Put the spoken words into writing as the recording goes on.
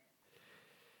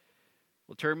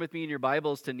Well, turn with me in your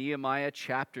Bibles to Nehemiah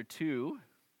chapter 2.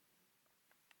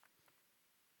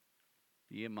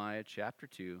 Nehemiah chapter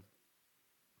 2.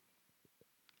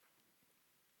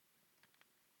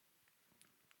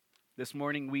 This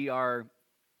morning we are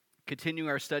continuing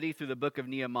our study through the book of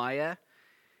Nehemiah.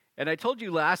 And I told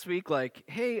you last week,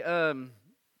 hey, so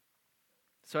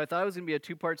I thought it was going to be a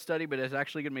two-part study, but it's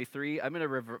actually going to be three. I'm going to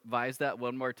revise that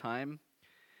one more time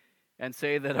and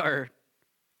say that our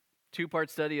two-part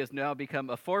study has now become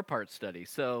a four-part study.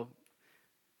 So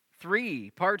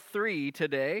part three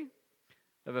today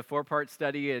of a four-part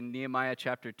study in Nehemiah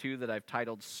chapter 2 that I've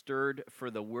titled Stirred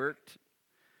for the Work.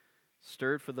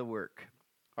 Stirred for the Work.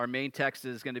 Our main text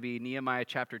is going to be Nehemiah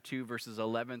chapter 2, verses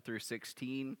 11 through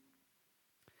 16.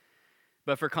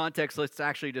 But for context, let's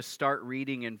actually just start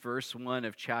reading in verse 1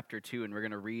 of chapter 2, and we're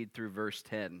going to read through verse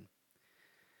 10.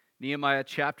 Nehemiah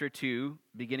chapter 2,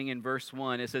 beginning in verse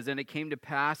 1, it says, "And it came to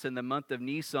pass in the month of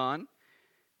Nisan,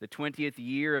 the 20th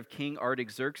year of King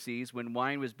Artaxerxes, when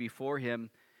wine was before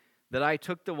him, that I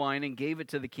took the wine and gave it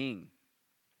to the king.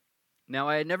 Now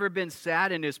I had never been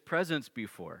sad in his presence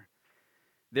before.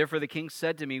 Therefore the king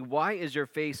said to me, 'Why is your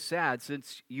face sad,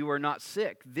 since you are not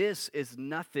sick? This is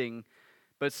nothing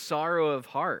but sorrow of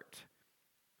heart.'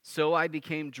 So I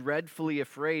became dreadfully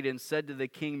afraid and said to the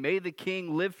king, 'May the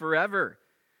king live forever.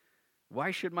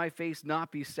 Why should my face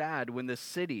not be sad when the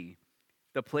city,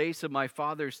 the place of my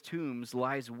father's tombs,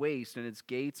 lies waste and its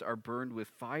gates are burned with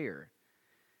fire?'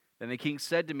 Then the king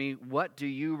said to me, 'What do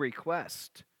you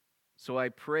request?' So I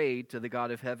prayed to the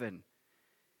God of heaven.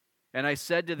 And I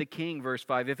said to the king," verse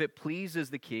 5, "If it pleases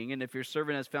the king, and if your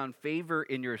servant has found favor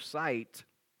in your sight,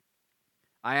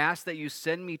 I ask that you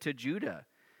send me to Judah,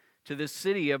 to the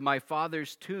city of my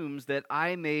father's tombs, that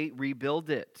I may rebuild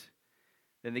it."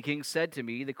 Then the king said to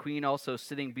me, the queen also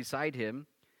sitting beside him,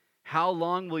 "How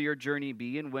long will your journey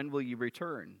be, and when will you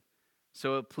return?"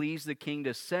 So it pleased the king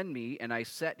to send me, and I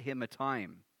set him a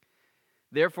time.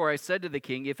 Therefore I said to the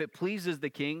king, "If it pleases the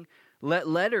king, let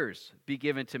letters be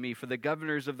given to me for the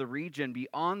governors of the region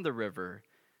beyond the river,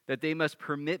 that they must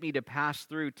permit me to pass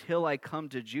through till I come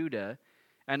to Judah,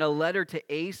 and a letter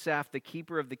to Asaph, the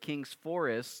keeper of the king's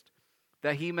forest,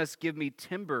 that he must give me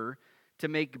timber to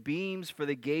make beams for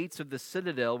the gates of the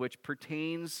citadel, which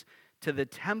pertains to the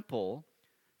temple,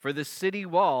 for the city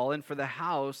wall, and for the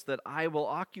house that I will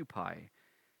occupy."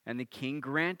 And the king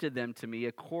granted them to me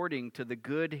according to the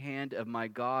good hand of my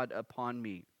God upon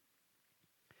me.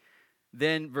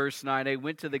 Then, verse 9, I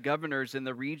went to the governors in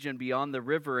the region beyond the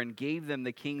river and gave them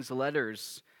the king's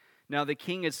letters. Now the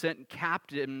king had sent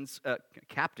captains of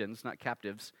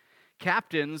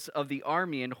the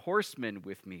army and horsemen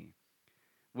with me.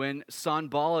 When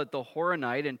Sanballat the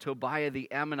Horonite and Tobiah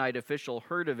the Ammonite official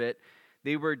heard of it,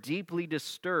 they were deeply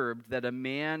disturbed that a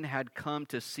man had come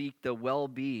to seek the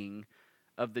well-being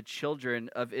of the children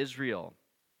of Israel.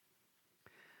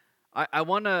 I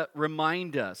want to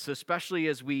remind us, especially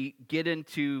as we get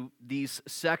into these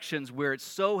sections where it's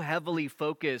so heavily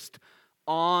focused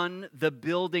on the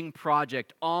building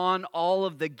project, on all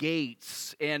of the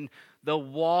gates and the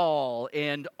wall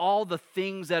and all the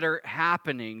things that are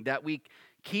happening, that we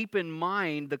keep in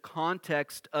mind the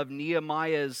context of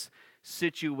Nehemiah's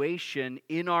situation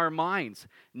in our minds.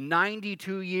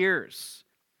 92 years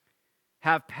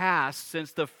have passed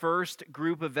since the first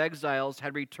group of exiles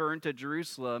had returned to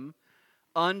Jerusalem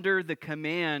under the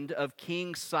command of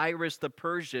King Cyrus the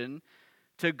Persian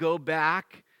to go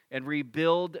back and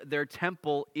rebuild their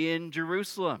temple in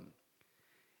Jerusalem.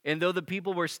 And though the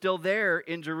people were still there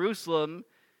in Jerusalem,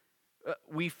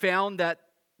 we found that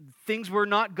things were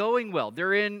not going well.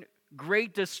 They're in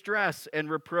great distress and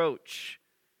reproach.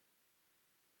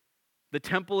 The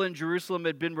temple in Jerusalem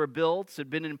had been rebuilt,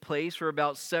 had been in place for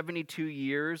about 72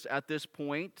 years at this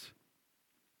point.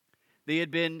 They had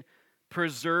been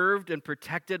preserved and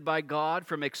protected by God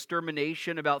from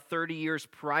extermination about 30 years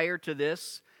prior to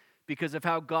this because of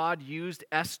how God used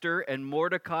Esther and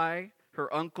Mordecai,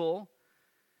 her uncle.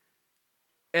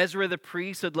 Ezra the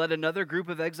priest had led another group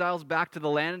of exiles back to the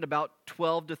land about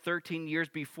 12 to 13 years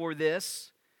before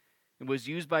this, and was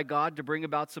used by God to bring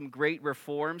about some great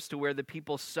reforms to where the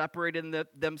people separated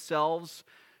themselves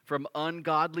from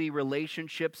ungodly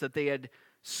relationships that they had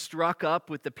struck up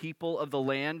with the people of the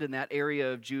land in that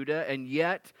area of Judah. And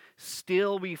yet,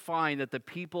 still we find that the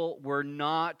people were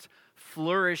not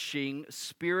flourishing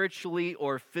spiritually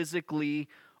or physically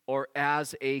or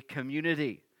as a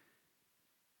community.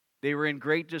 They were in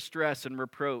great distress and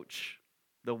reproach.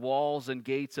 The walls and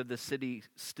gates of the city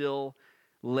still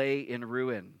lay in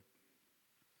ruin.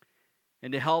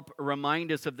 And to help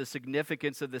remind us of the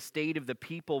significance of the state of the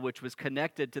people, which was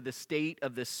connected to the state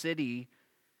of the city,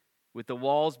 With the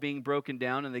walls being broken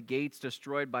down and the gates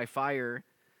destroyed by fire,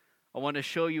 I want to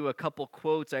show you a couple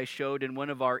quotes I showed in one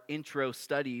of our intro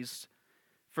studies.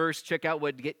 First, check out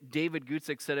what David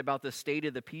Guzik said about the state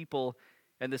of the people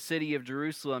and the city of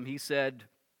Jerusalem. He said,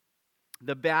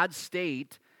 "The bad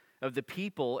state of the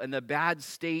people and the bad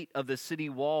state of the city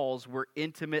walls were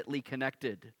intimately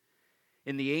connected.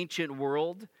 In the ancient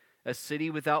world, a city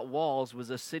without walls was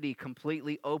a city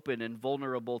completely open and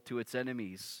vulnerable to its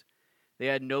enemies. They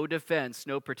had no defense,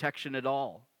 no protection at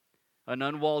all. An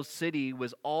unwalled city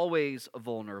was always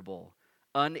vulnerable,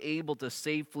 unable to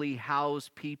safely house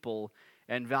people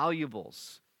and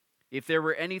valuables. If there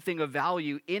were anything of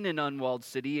value in an unwalled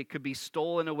city, it could be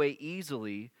stolen away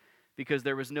easily because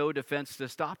there was no defense to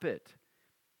stop it.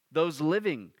 Those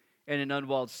living in an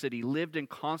unwalled city lived in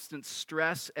constant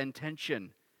stress and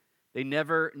tension. They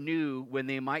never knew when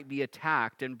they might be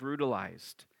attacked and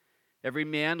brutalized. Every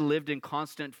man lived in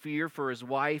constant fear for his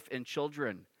wife and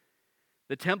children.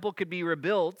 The temple could be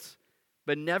rebuilt,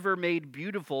 but never made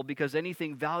beautiful because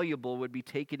anything valuable would be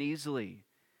taken easily.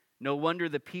 No wonder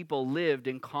the people lived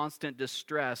in constant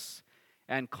distress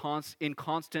and in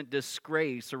constant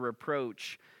disgrace or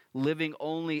reproach, living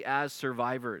only as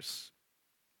survivors."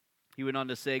 He went on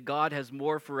to say, "God has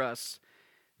more for us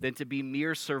than to be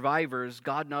mere survivors.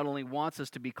 God not only wants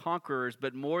us to be conquerors,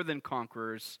 but more than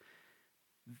conquerors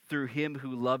through him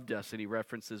who loved us." And he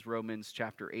references Romans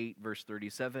chapter 8, verse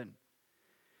 37.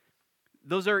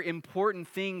 Those are important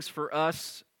things for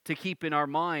us to keep in our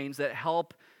minds that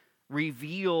help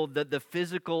reveal the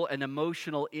physical and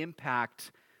emotional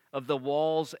impact of the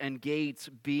walls and gates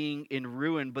being in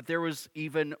ruin. But there was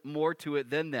even more to it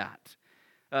than that.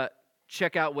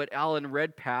 Check out what Alan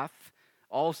Redpath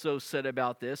also said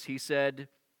about this. He said,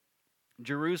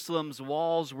 "Jerusalem's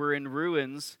walls were in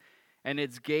ruins and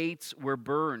its gates were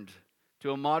burned.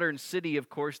 To a modern city, of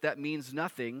course, that means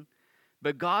nothing.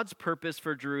 But God's purpose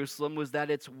for Jerusalem was that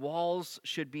its walls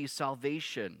should be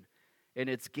salvation and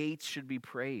its gates should be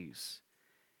praise.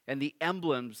 And the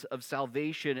emblems of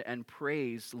salvation and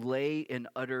praise lay in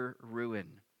utter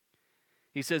ruin."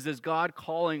 He says, "Is God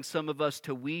calling some of us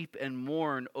to weep and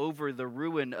mourn over the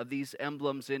ruin of these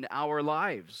emblems in our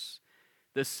lives?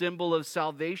 The symbol of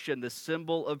salvation, the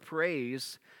symbol of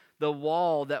praise, the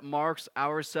wall that marks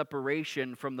our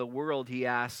separation from the world," he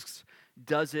asks,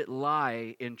 "does it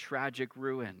lie in tragic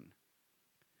ruin?"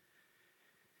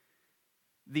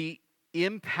 The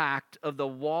impact of the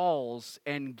walls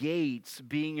and gates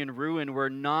being in ruin were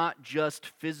not just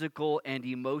physical and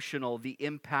emotional. The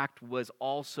impact was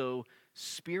also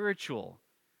spiritual.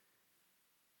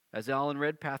 As Alan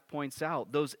Redpath points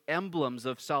out, those emblems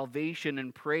of salvation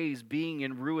and praise being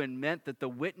in ruin meant that the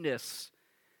witness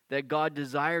that God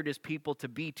desired his people to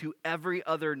be to every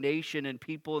other nation and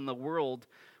people in the world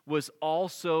was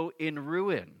also in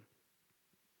ruin.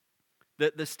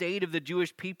 The state of the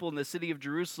Jewish people in the city of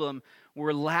Jerusalem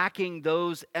were lacking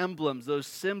those emblems, those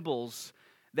symbols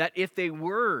that, if they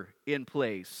were in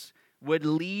place, would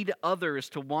lead others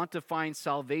to want to find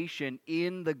salvation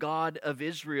in the God of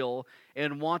Israel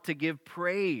and want to give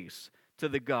praise to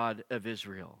the God of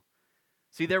Israel.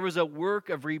 See, there was a work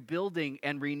of rebuilding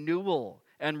and renewal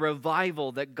and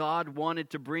revival that God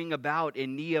wanted to bring about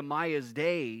in Nehemiah's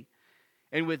day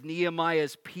and with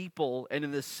Nehemiah's people and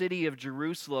in the city of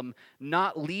Jerusalem,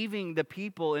 not leaving the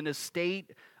people in a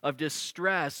state of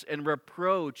distress and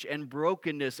reproach and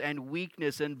brokenness and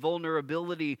weakness and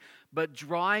vulnerability, but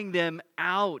drawing them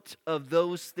out of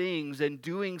those things and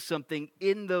doing something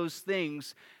in those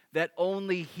things that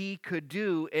only he could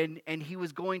do. And he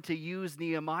was going to use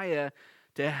Nehemiah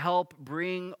to help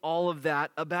bring all of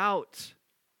that about.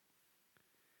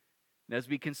 And as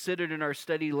we considered in our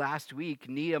study last week,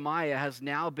 Nehemiah has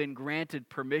now been granted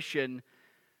permission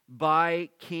by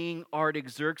King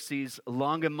Artaxerxes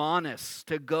Longimanus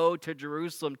to go to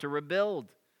Jerusalem to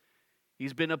rebuild.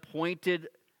 He's been appointed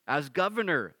as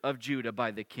governor of Judah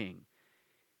by the king.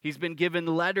 He's been given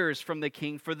letters from the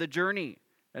king for the journey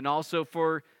and also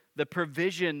for the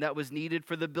provision that was needed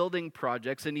for the building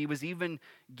projects. And he was even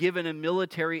given a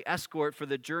military escort for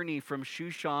the journey from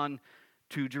Shushan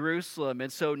to Jerusalem.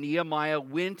 And so Nehemiah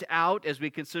went out, as we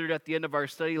considered at the end of our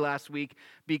study last week,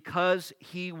 because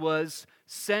he was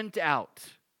sent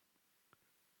out.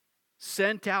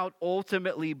 Sent out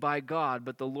ultimately by God,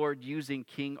 but the Lord using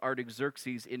King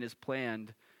Artaxerxes in his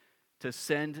plan to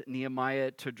send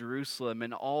Nehemiah to Jerusalem.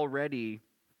 And already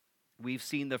we've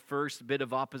seen the first bit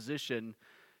of opposition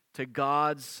to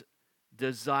God's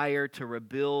desire to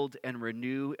rebuild and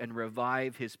renew and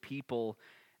revive his people,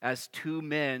 as two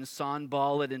men,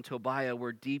 Sanballat and Tobiah,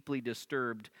 were deeply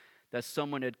disturbed that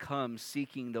someone had come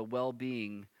seeking the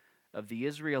well-being of the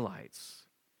Israelites.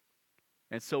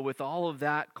 And so with all of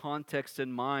that context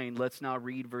in mind, let's now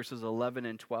read verses 11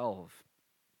 and 12.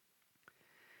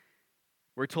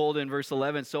 We're told in verse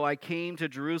 11, "So I came to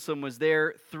Jerusalem, was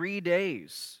there 3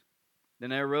 days.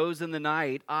 Then I arose in the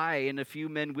night, I and a few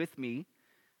men with me.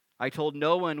 I told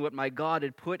no one what my God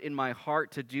had put in my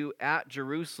heart to do at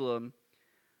Jerusalem,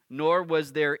 nor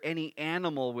was there any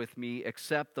animal with me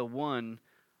except the one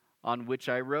on which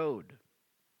I rode."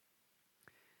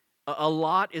 A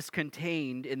lot is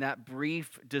contained in that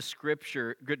brief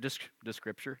description.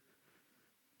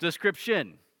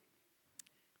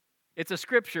 It's a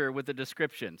scripture with a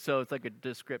description, so it's like a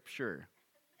descripture.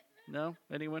 No?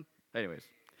 Anyone? Anyways.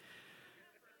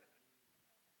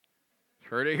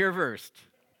 Heard it here first.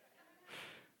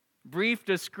 Brief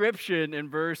description in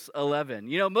verse 11.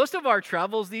 You know, most of our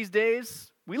travels these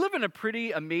days, we live in a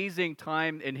pretty amazing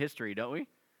time in history, don't we?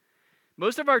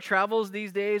 Most of our travels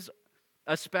these days,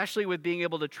 especially with being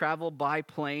able to travel by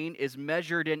plane, is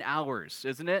measured in hours,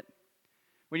 isn't it?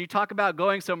 When you talk about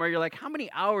going somewhere, you're like, how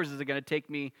many hours is it going to take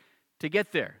me to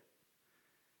get there?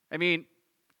 I mean,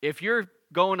 if you're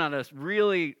going on a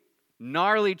really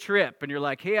gnarly trip and you're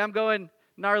like, hey, I'm going,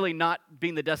 gnarly not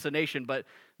being the destination, but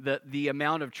the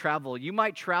amount of travel, you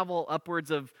might travel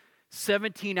upwards of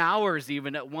 17 hours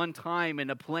even at one time in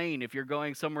a plane if you're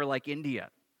going somewhere like India.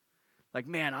 Like,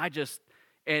 man,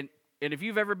 and if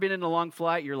you've ever been in a long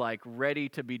flight, you're like ready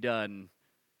to be done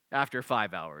after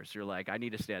 5 hours. You're like, I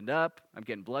need to stand up. I'm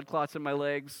getting blood clots in my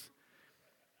legs.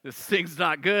 This thing's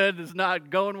not good. It's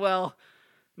not going well.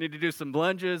 Need to do some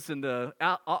lunges in the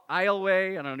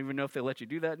aisleway. I don't even know if they let you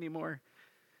do that anymore.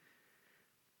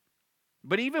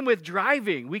 But even with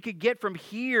driving, we could get from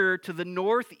here to the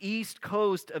northeast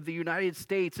coast of the United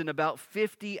States in about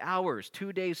 50 hours,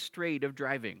 2 days straight of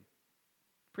driving.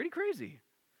 Pretty crazy.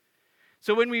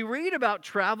 So when we read about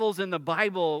travels in the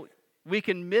Bible, we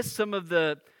can miss some of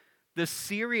the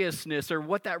seriousness or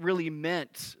what that really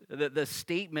meant, the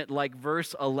statement like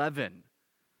verse 11.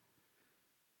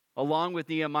 Along with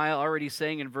Nehemiah already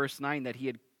saying in verse 9 that he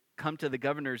had come to the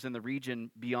governors in the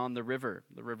region beyond the river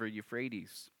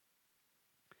Euphrates.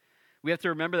 We have to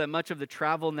remember that much of the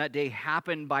travel in that day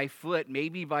happened by foot,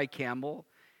 maybe by camel,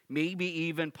 maybe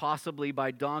even possibly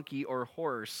by donkey or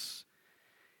horse.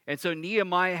 And so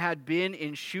Nehemiah had been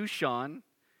in Shushan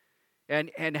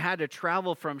and had to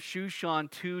travel from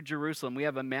Shushan to Jerusalem. We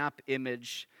have a map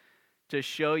image to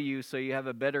show you so you have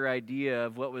a better idea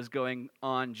of what was going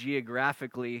on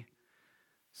geographically.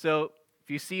 So if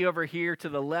you see over here to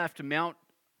the left,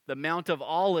 the Mount of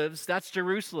Olives, that's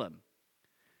Jerusalem.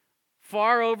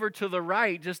 Far over to the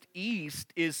right, just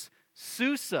east, is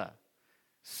Susa.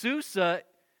 Susa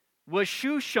was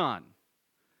Shushan.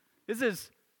 This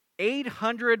is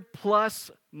 800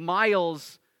 plus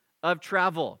miles of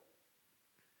travel.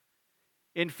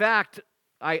 In fact,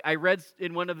 I read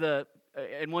in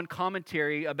one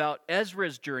commentary about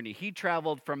Ezra's journey. He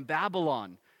traveled from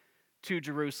Babylon to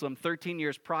Jerusalem 13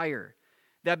 years prior.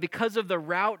 That because of the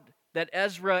route that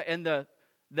Ezra and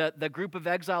the group of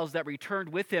exiles that returned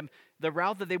with him, the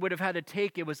route that they would have had to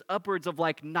take, it was upwards of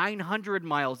like 900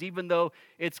 miles, even though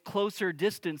it's closer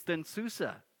distance than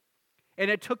Susa. And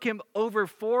it took him over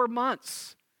 4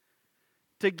 months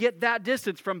to get that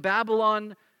distance from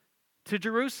Babylon to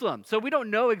Jerusalem. So we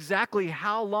don't know exactly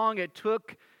how long it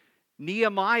took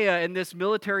Nehemiah and this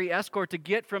military escort to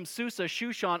get from Susa,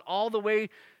 Shushan, all the way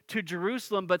to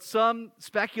Jerusalem, but some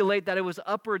speculate that it was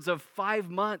upwards of 5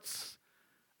 months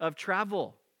of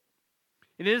travel.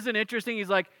 And isn't it interesting? He's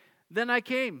like, then I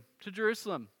came to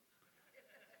Jerusalem.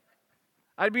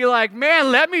 I'd be like,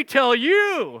 man, let me tell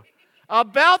you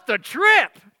about the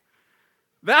trip.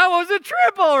 That was a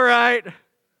trip, all right.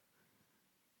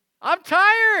 I'm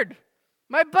tired.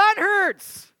 My butt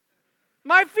hurts.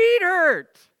 My feet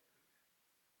hurt.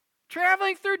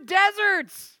 Traveling through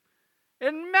deserts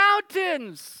and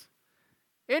mountains.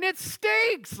 And it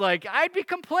stinks. Like, I'd be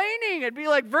complaining. It'd be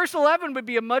like verse 11 would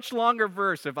be a much longer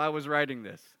verse if I was writing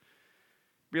this.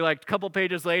 It'd be like a couple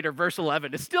pages later, verse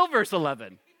 11. It's still verse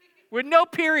 11. With no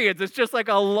periods. It's just like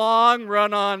a long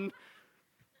run-on.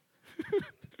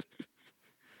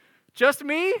 Just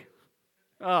me?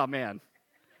 Oh, man.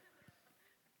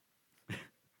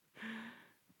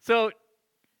 So,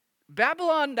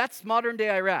 Babylon, that's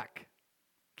modern-day Iraq.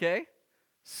 Okay?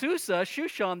 Susa,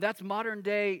 Shushan, that's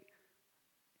modern-day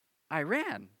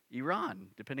Iran,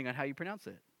 depending on how you pronounce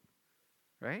it.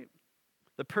 Right?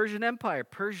 The Persian Empire,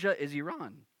 Persia is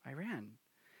Iran.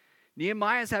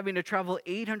 Nehemiah is having to travel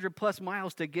 800 plus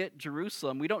miles to get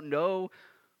Jerusalem. We don't know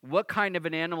what kind of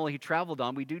an animal he traveled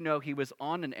on. We do know he was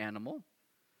on an animal.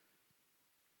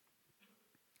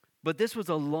 But this was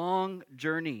a long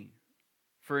journey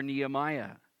for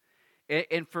Nehemiah.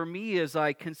 And for me, as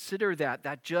I consider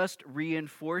that just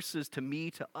reinforces to me,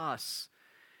 to us,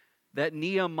 that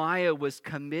Nehemiah was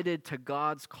committed to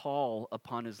God's call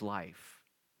upon his life.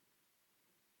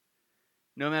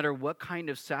 No matter what kind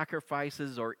of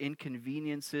sacrifices or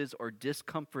inconveniences or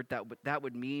discomfort that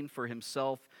would mean for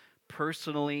himself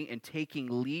personally, and taking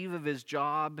leave of his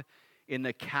job in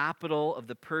the capital of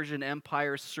the Persian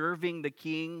Empire, serving the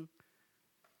king,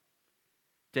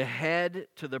 to head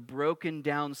to the broken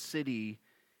down city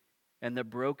and the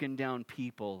broken down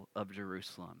people of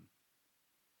Jerusalem.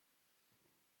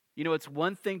 You know, it's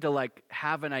one thing to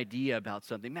have an idea about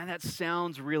something. Man, that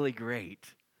sounds really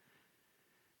great.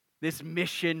 This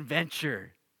mission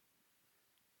venture.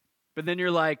 But then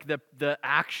you're like, the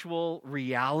actual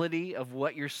reality of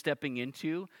what you're stepping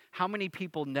into, how many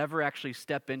people never actually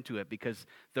step into it because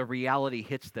the reality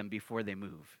hits them before they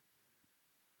move?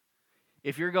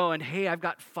 If you're going, hey, I've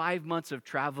got 5 months of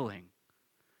traveling,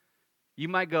 you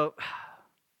might go,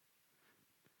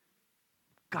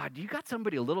 God, you got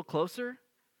somebody a little closer?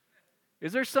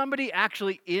 Is there somebody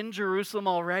actually in Jerusalem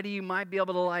already you might be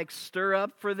able to stir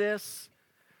up for this?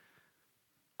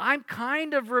 I'm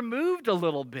kind of removed a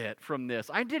little bit from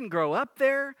this. I didn't grow up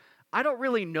there. I don't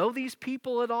really know these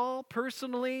people at all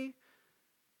personally.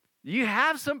 You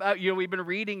have some, we've been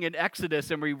reading in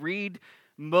Exodus, and we read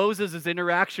Moses'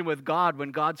 interaction with God when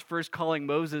God's first calling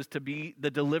Moses to be the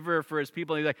deliverer for his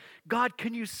people. And he's like, God,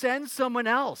 can you send someone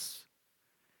else?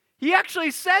 He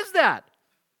actually says that.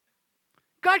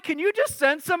 God, can you just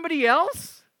send somebody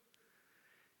else?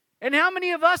 And how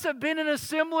many of us have been in a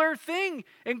similar thing?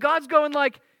 And God's going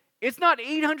it's not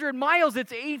 800 miles,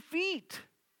 it's 8 feet.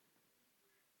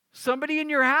 Somebody in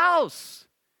your house.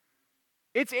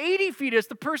 It's 80 feet. It's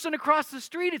the person across the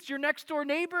street. It's your next door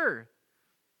neighbor.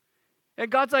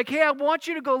 And God's like, hey, I want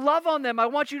you to go love on them. I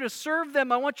want you to serve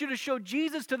them. I want you to show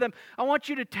Jesus to them. I want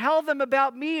you to tell them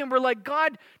about me. And we're like,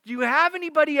 God, do you have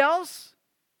anybody else?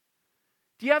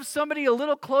 Do you have somebody a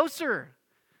little closer?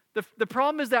 The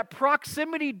problem is that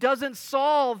proximity doesn't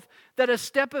solve that a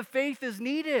step of faith is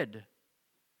needed.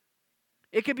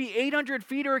 It could be 800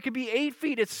 feet or it could be 8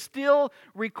 feet. It still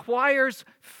requires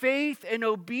faith and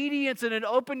obedience and an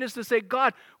openness to say,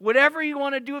 God, whatever you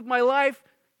want to do with my life,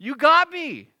 you got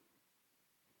me.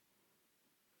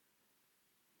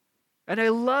 And I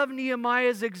love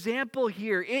Nehemiah's example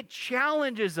here. It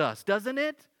challenges us, doesn't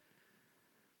it?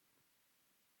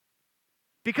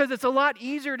 Because it's a lot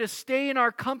easier to stay in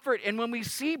our comfort. And when we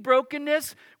see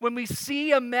brokenness, when we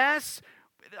see a mess,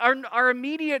 our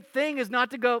immediate thing is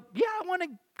not to go, yeah, I want to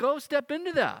go step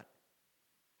into that.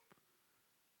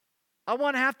 I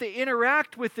want to have to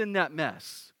interact within that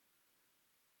mess.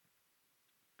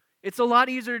 It's a lot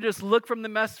easier to just look from the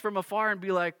mess from afar and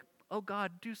be like, oh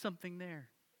God, do something there.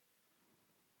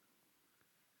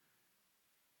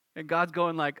 And God's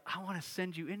going I want to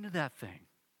send you into that thing.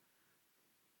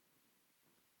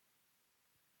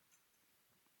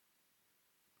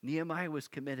 Nehemiah was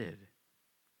committed.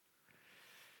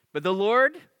 But the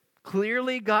Lord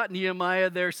clearly got Nehemiah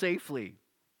there safely.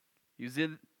 He was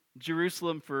in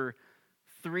Jerusalem for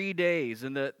 3 days.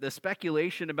 And the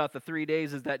speculation about the 3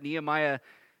 days is that Nehemiah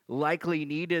likely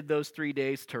needed those 3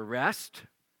 days to rest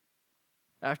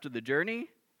after the journey,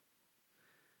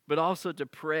 but also to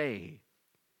pray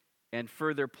and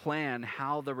further plan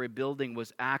how the rebuilding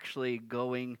was actually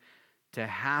going to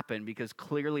happen. Because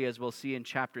clearly, as we'll see in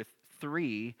chapter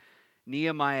 3,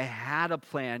 Nehemiah had a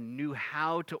plan, knew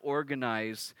how to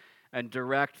organize and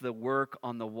direct the work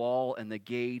on the wall and the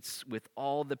gates, with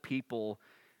all the people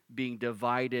being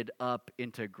divided up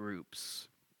into groups.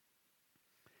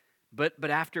 But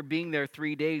after being there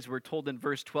 3 days, we're told in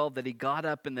verse 12 that he got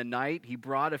up in the night. He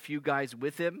brought a few guys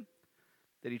with him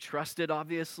that he trusted,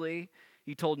 obviously.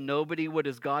 He told nobody what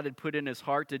his God had put in his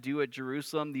heart to do at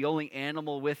Jerusalem. The only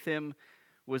animal with him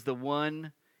was the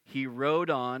one he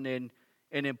rode on. And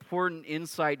an important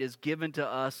insight is given to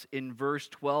us in verse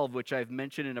 12, which I've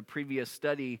mentioned in a previous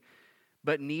study.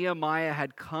 But Nehemiah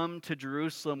had come to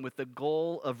Jerusalem with the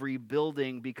goal of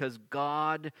rebuilding because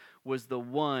God was the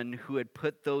one who had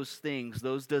put those things,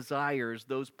 those desires,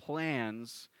 those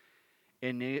plans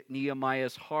in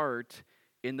Nehemiah's heart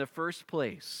in the first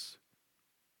place.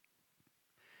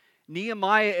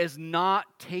 Nehemiah is not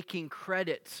taking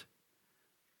credit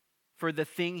for the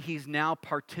thing he's now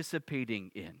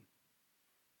participating in.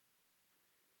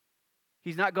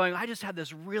 He's not going, I just had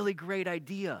this really great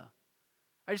idea.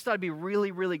 I just thought it'd be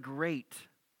really, really great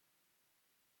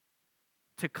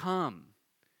to come.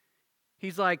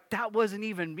 He's like, that wasn't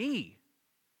even me.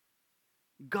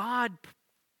 God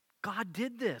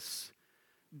did this.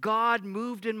 God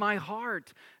moved in my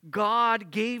heart.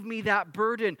 God gave me that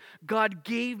burden. God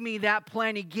gave me that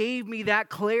plan. He gave me that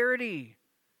clarity.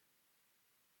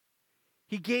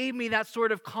 He gave me that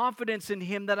sort of confidence in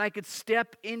Him that I could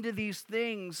step into these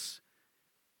things.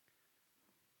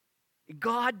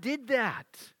 God did that.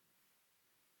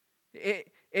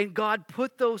 And God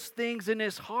put those things in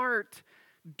his heart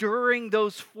during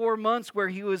those 4 months where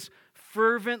he was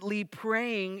fervently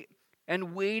praying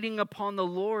and waiting upon the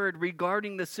Lord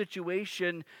regarding the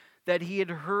situation that he had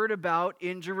heard about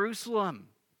in Jerusalem.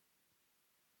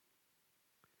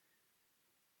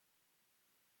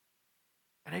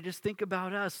 And I just think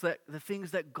about us, that the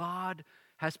things that God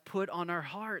has put on our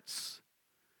hearts.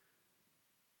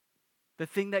 The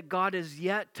thing that God is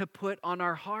yet to put on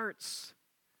our hearts.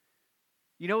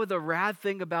 You know the rad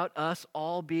thing about us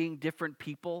all being different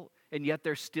people and yet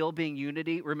there still being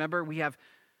unity? Remember, we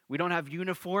don't have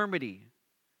uniformity.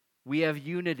 We have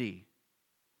unity.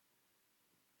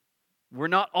 We're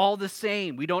not all the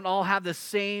same. We don't all have the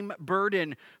same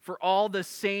burden for all the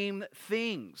same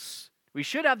things. We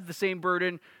should have the same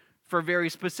burden for very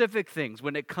specific things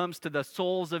when it comes to the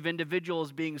souls of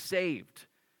individuals being saved.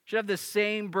 Should have the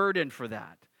same burden for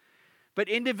that. But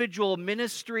individual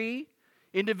ministry,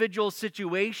 individual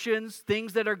situations,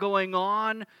 things that are going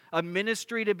on, a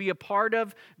ministry to be a part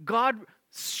of, God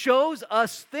shows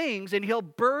us things and he'll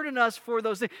burden us for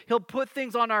those things. He'll put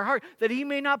things on our heart that he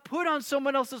may not put on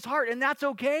someone else's heart, and that's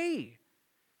okay.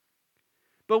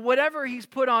 But whatever he's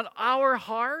put on our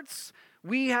hearts,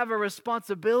 we have a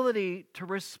responsibility to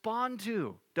respond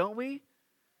to, don't we?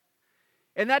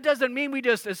 And that doesn't mean we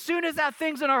just, as soon as that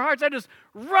thing's in our hearts, I just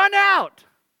run out.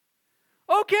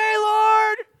 Okay,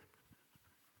 Lord.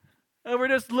 And we're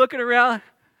just looking around.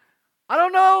 I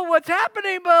don't know what's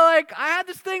happening, but I had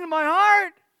this thing in my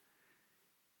heart.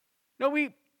 No,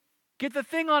 we get the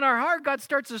thing on our heart. God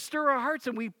starts to stir our hearts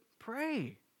and we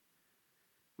pray.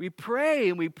 We pray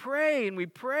and we pray and we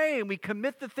pray and we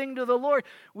commit the thing to the Lord.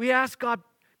 We ask God,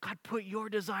 put your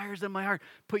desires in my heart.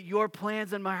 Put your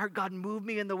plans in my heart. God, move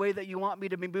me in the way that you want me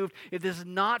to be moved. If this is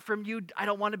not from you, I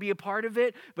don't want to be a part of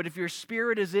it. But if your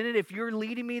spirit is in it, if you're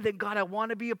leading me, then God, I want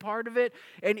to be a part of it.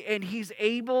 And he's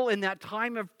able in that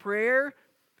time of prayer,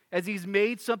 as he's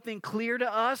made something clear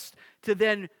to us, to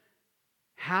then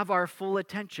have our full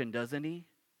attention, doesn't he?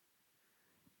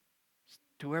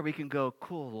 To where we can go,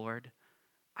 cool, Lord,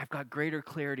 I've got greater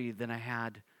clarity than I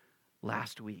had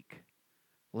last week.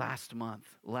 Last month,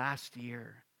 last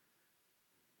year.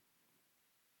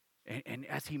 And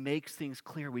as he makes things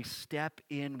clear, we step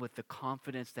in with the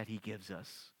confidence that he gives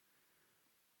us.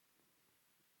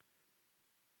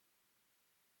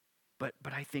 But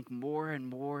I think more and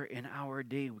more in our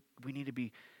day, we need to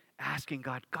be asking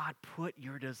God, put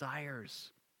your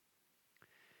desires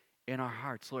in our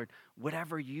hearts. Lord,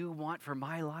 whatever you want for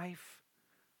my life,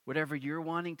 whatever you're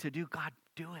wanting to do, God,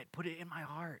 do it. Put it in my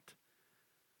heart.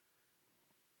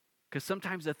 Because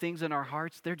sometimes the things in our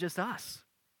hearts, they're just us.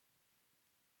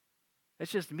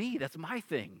 It's just me. That's my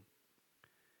thing.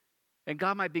 And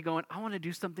God might be going, I want to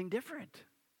do something different.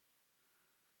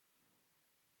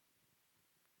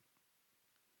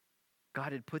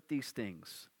 God had put these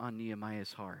things on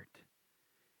Nehemiah's heart.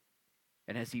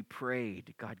 And as he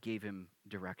prayed, God gave him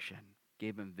direction,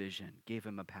 gave him vision, gave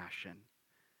him a passion.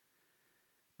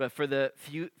 But for the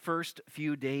first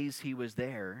few days he was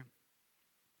there,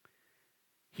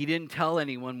 he didn't tell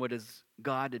anyone what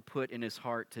God had put in his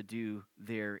heart to do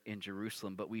there in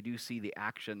Jerusalem, but we do see the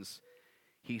actions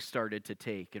he started to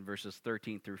take in verses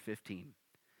 13 through 15.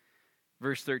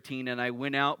 Verse 13, and I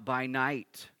went out by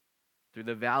night through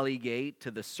the valley gate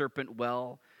to the serpent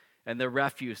well and the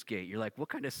refuse gate. You're like, what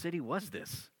kind of city was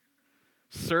this?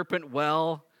 Serpent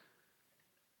well.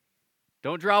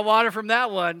 Don't draw water from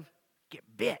that one. Get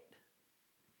bit.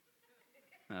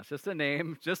 No, it's just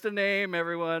a name,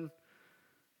 everyone.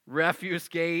 Refuse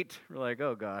gate. We're like,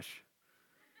 oh gosh,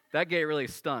 that gate really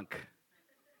stunk.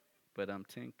 But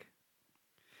tink.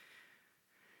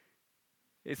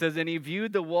 It says, and he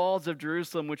viewed the walls of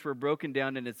Jerusalem, which were broken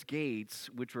down, and its gates,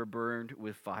 which were burned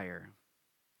with fire.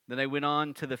 Then I went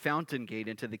on to the fountain gate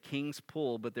and to the king's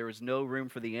pool, but there was no room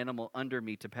for the animal under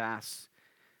me to pass.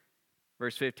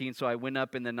 Verse 15, so I went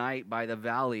up in the night by the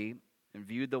valley and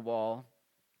viewed the wall.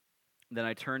 Then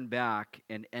I turned back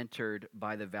and entered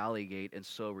by the valley gate and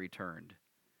so returned.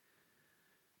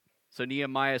 So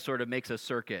Nehemiah sort of makes a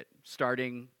circuit,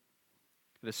 starting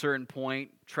at a certain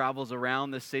point, travels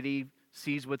around the city,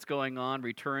 sees what's going on,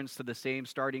 returns to the same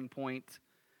starting point.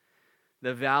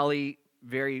 The valley,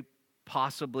 very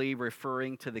possibly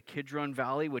referring to the Kidron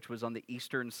Valley, which was on the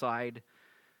eastern side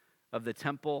of the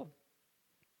temple.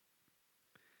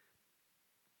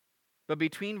 But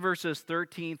between verses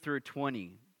 13 through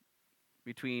 20,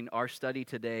 between our study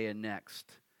today and next,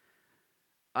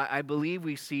 I believe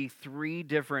we see three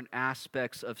different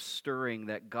aspects of stirring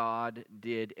that God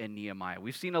did in Nehemiah.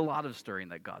 We've seen a lot of stirring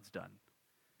that God's done.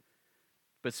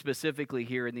 But specifically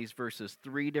here in these verses,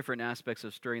 three different aspects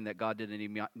of stirring that God did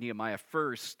in Nehemiah.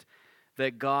 First,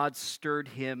 that God stirred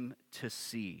him to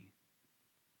see,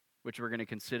 which we're going to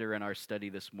consider in our study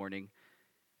this morning.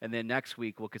 And then next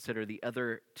week, we'll consider the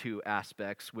other two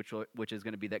aspects, which is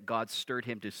going to be that God stirred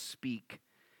him to speak.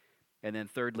 And then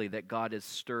thirdly, that God has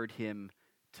stirred him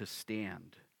to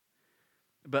stand.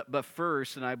 But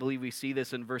first, and I believe we see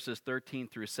this in verses 13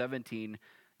 through 17,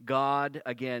 God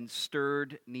again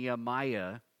stirred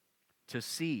Nehemiah to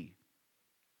see.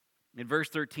 In verse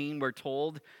 13, we're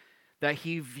told that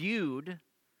he viewed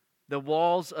the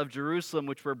walls of Jerusalem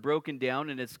which were broken down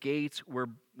and its gates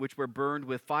which were burned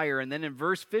with fire. And then in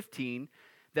verse 15,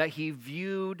 that he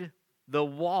viewed the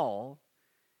wall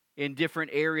in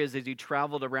different areas as he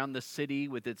traveled around the city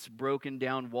with its broken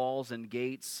down walls and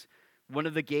gates. One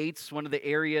of the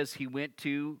areas he went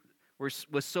to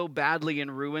was so badly in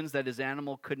ruins that his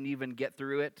animal couldn't even get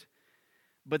through it.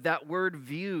 But that word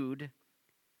viewed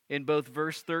in both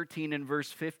verse 13 and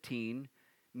verse 15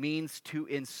 means to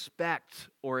inspect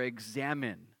or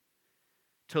examine,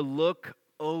 to look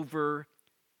over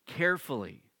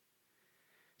carefully.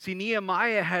 See,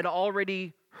 Nehemiah had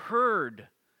already heard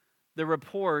the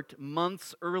report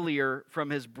months earlier from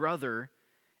his brother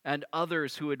and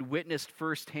others who had witnessed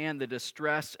firsthand the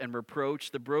distress and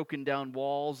reproach, the broken down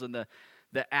walls and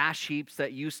the ash heaps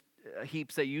that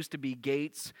used to be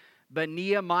gates. But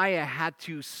Nehemiah had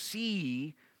to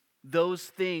see those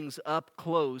things up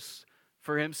close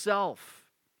for himself.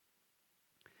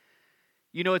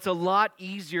 You know, it's a lot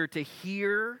easier to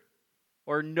hear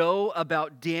or know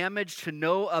about damage, to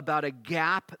know about a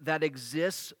gap that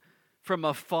exists from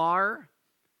afar,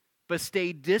 but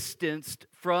stay distanced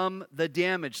from the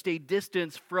damage, stay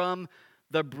distanced from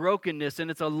the brokenness. And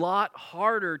it's a lot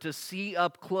harder to see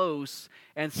up close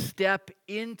and step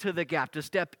into the gap, to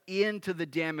step into the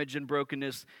damage and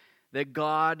brokenness that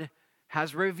God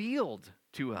has revealed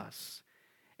to us.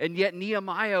 And yet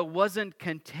Nehemiah wasn't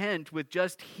content with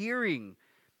just hearing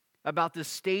about the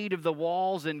state of the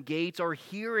walls and gates or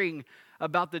hearing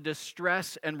about the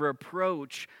distress and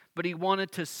reproach, but he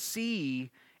wanted to see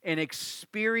and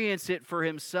experience it for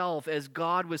himself as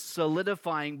God was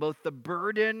solidifying both the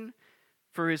burden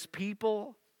for his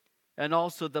people and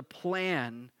also the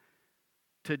plan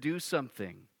to do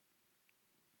something.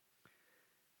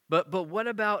 But what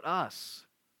about us?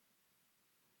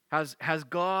 Has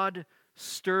God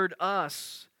stirred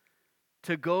us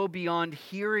to go beyond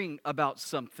hearing about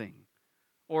something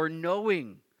or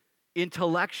knowing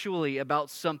intellectually about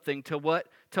something to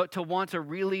want to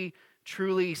really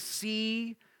truly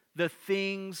see the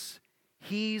things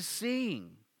he's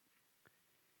seeing?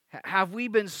 Have we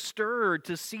been stirred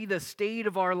to see the state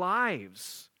of our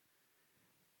lives,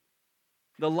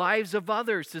 the lives of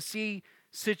others, to see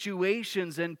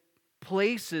situations and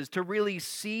places, to really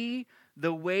see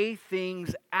the way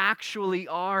things actually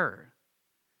are,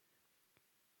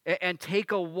 and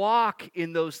take a walk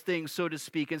in those things, so to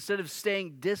speak, instead of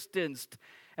staying distanced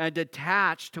and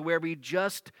detached to where we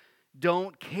just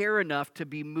don't care enough to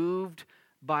be moved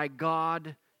by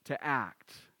God to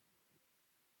act?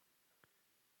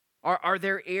 Are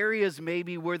there areas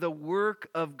maybe where the work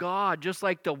of God, just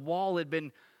like the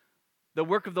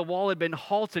work of the wall had been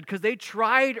halted, because they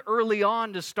tried early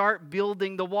on to start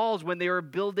building the walls when they were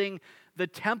building the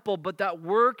temple, but that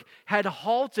work had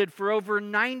halted for over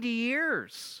 90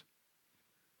 years.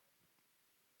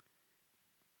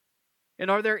 And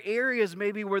are there areas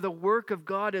maybe where the work of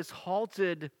God is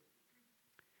halted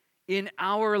in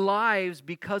our lives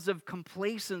because of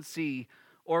complacency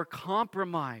or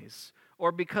compromise,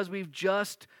 or because we've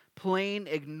just plain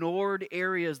ignored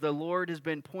areas the Lord has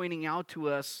been pointing out to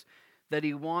us that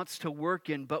He wants to work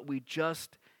in, but we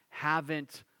just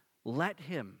haven't let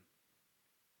Him?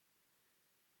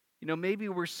 You know, maybe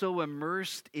we're so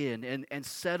immersed in and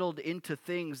settled into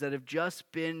things that have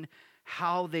just been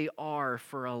how they are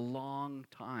for a long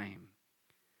time.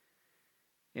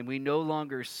 And we no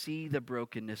longer see the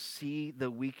brokenness, see the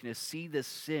weakness, see the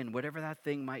sin, whatever that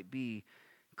thing might be,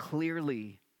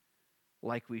 clearly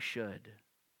like we should.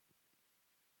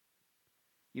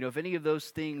 You know, if any of those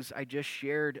things I just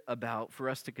shared about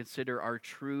for us to consider are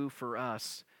true for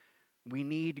us, we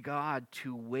need God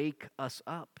to wake us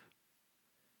up.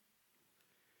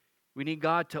 We need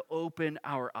God to open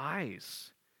our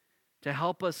eyes, to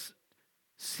help us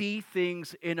see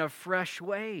things in a fresh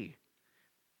way,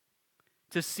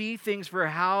 to see things for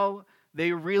how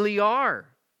they really are,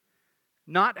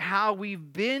 Not how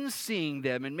we've been seeing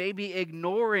them and maybe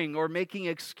ignoring or making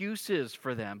excuses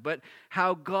for them, but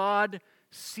how God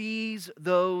sees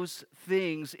those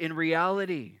things in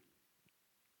reality.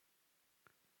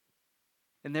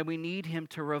 And then we need Him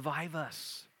to revive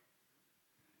us.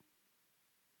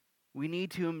 We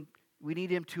need Him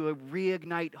to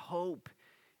reignite hope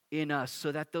in us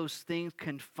so that those things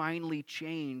can finally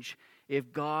change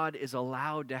if God is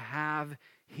allowed to have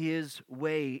His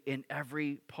way in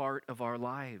every part of our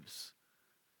lives.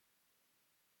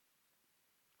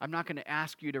 I'm not going to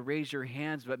ask you to raise your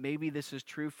hands, but maybe this is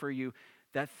true for you,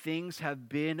 that things have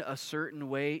been a certain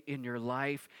way in your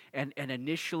life, and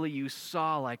initially you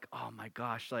saw like, oh my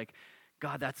gosh, like,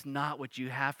 God, that's not what you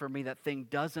have for me. That thing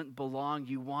doesn't belong.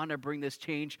 You want to bring this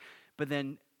change, but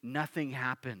then nothing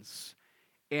happens.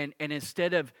 And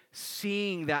instead of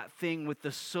seeing that thing with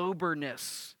the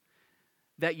soberness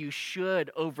that you should,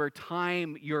 over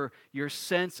time, your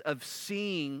sense of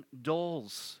seeing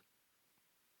dulls.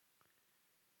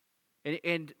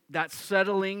 And that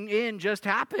settling in just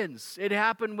happens. It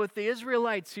happened with the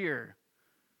Israelites here.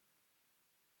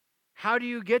 How do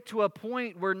you get to a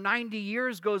point where 90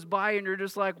 years goes by and you're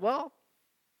just like, well,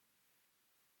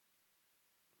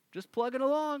 just plugging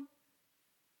along?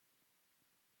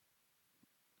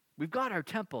 We've got our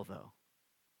temple, though.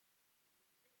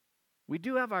 We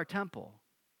do have our temple.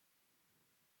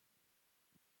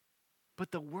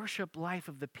 But the worship life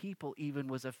of the people even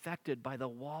was affected by the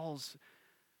walls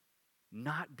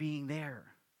not being there.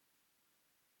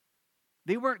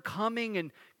 They weren't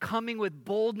coming with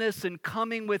boldness and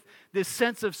coming with this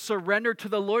sense of surrender to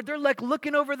the Lord. They're like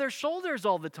looking over their shoulders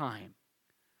all the time.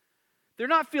 They're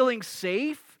not feeling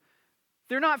safe.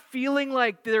 They're not feeling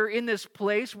like they're in this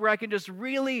place where I can just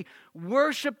really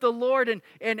worship the Lord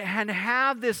and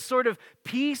have this sort of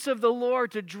peace of the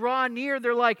Lord to draw near.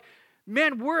 They're like,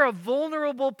 man, we're a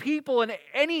vulnerable people, and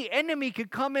any enemy could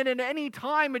come in at any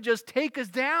time and just take us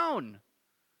down.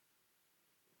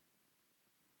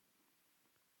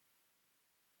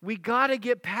 We got to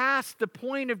get past the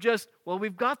point of just, well,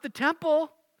 we've got the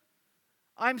temple.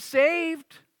 I'm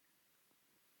saved.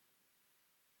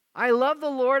 I love the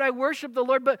Lord. I worship the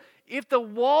Lord. But if the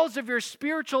walls of your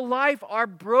spiritual life are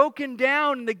broken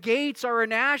down and the gates are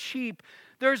an ash heap,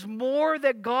 there's more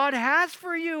that God has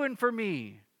for you and for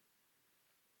me.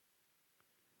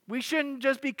 We shouldn't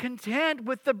just be content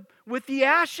with the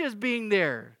ashes being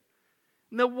there,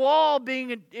 and the wall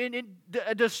being in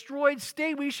a destroyed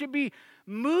state. We should be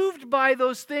moved by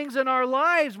those things in our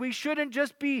lives. We shouldn't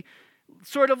just be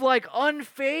sort of like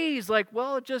unfazed, like,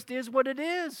 well, it just is what it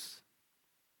is.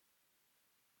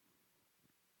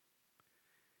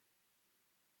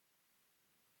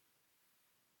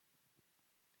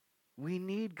 We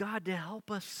need God to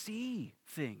help us see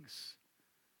things.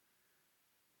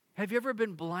 Have you ever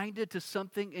been blinded to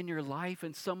something in your life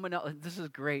and someone else? This is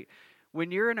great. When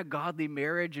you're in a godly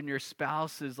marriage and your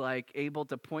spouse is like able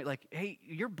to point like, hey,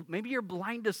 maybe you're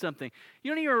blind to something. You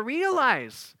don't even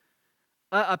realize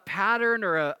a pattern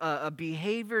or a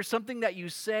behavior, something that you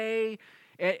say,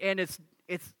 and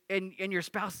your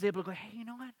spouse is able to go, hey, you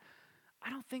know what? I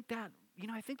don't think that,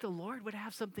 I think the Lord would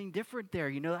have something different there.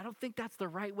 I don't think that's the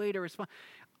right way to respond.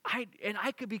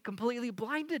 I could be completely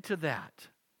blinded to that.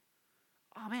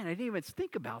 Oh man, I didn't even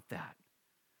think about that.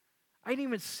 I didn't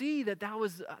even see that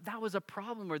was a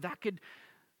problem, or that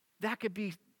could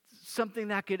be something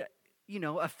that could,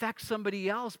 affect somebody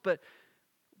else. But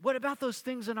what about those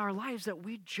things in our lives that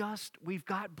we've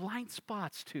got blind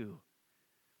spots to?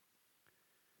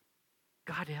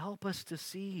 God, help us to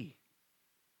see.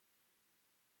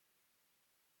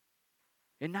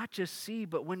 And not just see,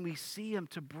 but when we see them,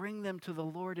 to bring them to the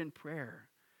Lord in prayer.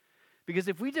 Because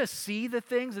if we just see the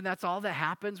things and that's all that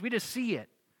happens, we just see it.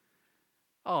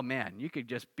 Oh man, you could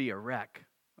just be a wreck.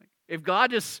 If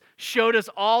God just showed us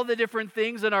all the different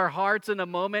things in our hearts in a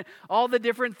moment, all the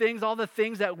different things, all the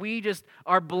things that we just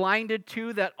are blinded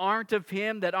to, that aren't of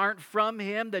Him, that aren't from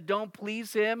Him, that don't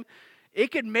please Him,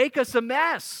 it could make us a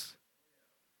mess.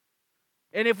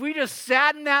 And if we just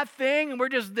sat in that thing and we're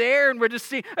just there and we're just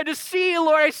seeing, I just see it,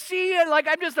 Lord, I see it. Like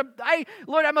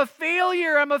Lord, I'm a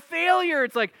failure.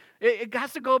 It's like, it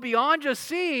has to go beyond just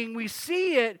seeing. We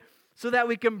see it so that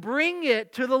we can bring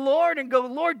it to the Lord and go,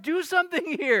 Lord, do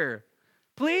something here,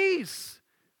 please.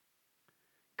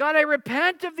 God, I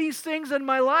repent of these things in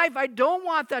my life. I don't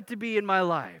want that to be in my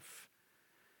life.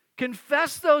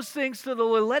 Confess those things to the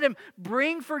Lord. Let Him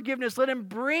bring forgiveness. Let Him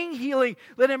bring healing.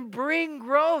 Let Him bring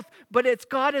growth. But it's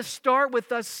got to start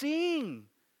with us seeing.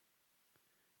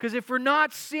 Because if we're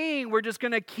not seeing, we're just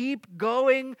going to keep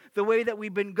going the way that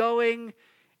we've been going.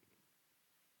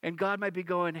 And God might be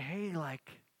going, hey,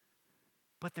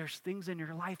 but there's things in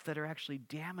your life that are actually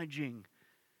damaging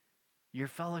your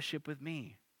fellowship with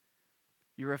me,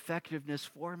 your effectiveness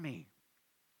for me,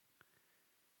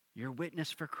 your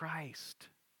witness for Christ.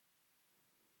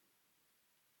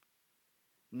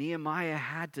 Nehemiah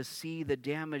had to see the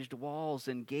damaged walls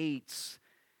and gates,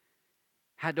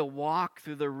 had to walk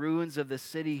through the ruins of the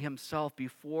city himself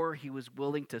before he was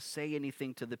willing to say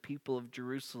anything to the people of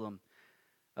Jerusalem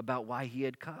about why he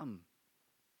had come.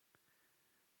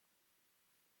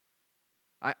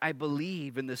 I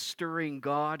believe in the stirring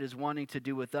God is wanting to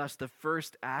do with us. The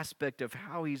first aspect of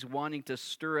how he's wanting to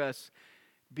stir us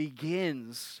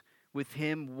begins with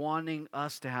him wanting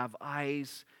us to have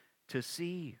eyes to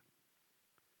see,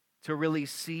 to really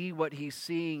see what he's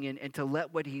seeing and to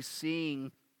let what he's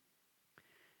seeing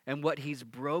and what he's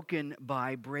broken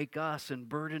by break us and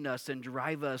burden us and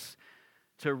drive us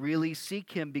to really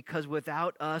seek him, because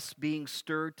without us being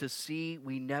stirred to see,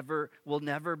 will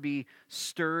never be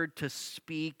stirred to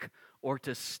speak or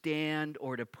to stand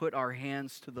or to put our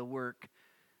hands to the work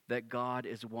that God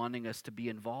is wanting us to be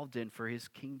involved in for his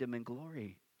kingdom and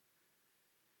glory.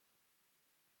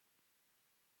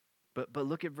 But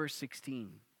look at verse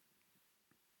 16.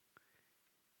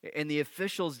 And the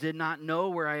officials did not know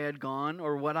where I had gone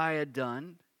or what I had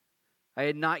done. I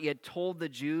had not yet told the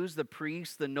Jews, the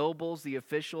priests, the nobles, the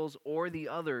officials, or the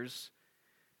others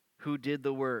who did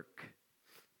the work.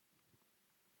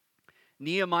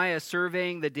 Nehemiah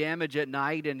surveying the damage at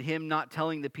night and him not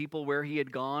telling the people where he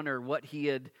had gone or what he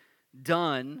had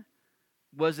done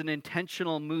was an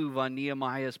intentional move on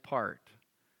Nehemiah's part.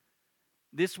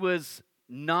 This was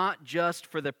not just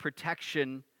for the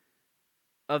protection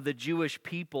of the Jewish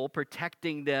people,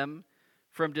 protecting them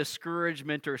from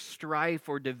discouragement or strife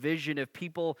or division. If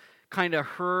people kind of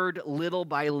heard little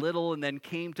by little and then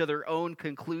came to their own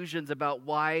conclusions about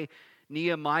why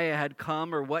Nehemiah had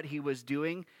come or what he was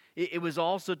doing, it was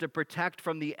also to protect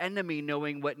from the enemy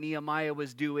knowing what Nehemiah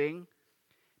was doing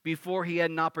before he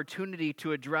had an opportunity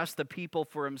to address the people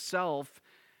for himself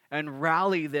and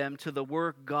rally them to the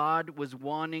work God was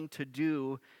wanting to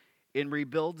do in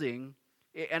rebuilding.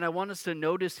 And I want us to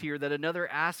notice here that another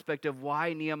aspect of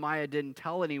why Nehemiah didn't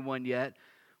tell anyone yet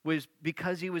was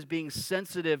because he was being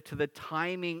sensitive to the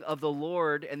timing of the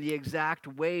Lord and the exact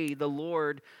way the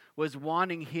Lord was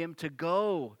wanting him to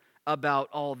go about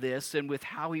all this and with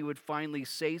how he would finally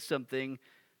say something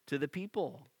to the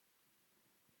people.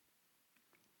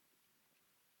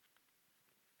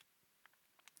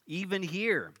 Even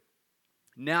here,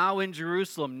 now in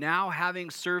Jerusalem, now having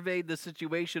surveyed the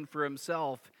situation for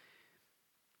himself,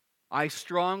 I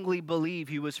strongly believe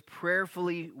he was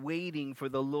prayerfully waiting for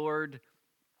the Lord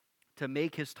to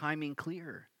make his timing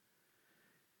clear.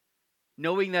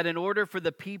 Knowing that in order for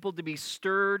the people to be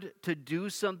stirred to do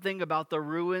something about the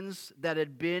ruins that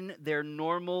had been their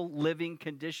normal living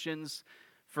conditions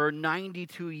for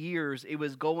 92 years, it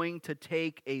was going to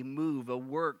take a move, a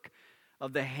work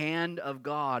of the hand of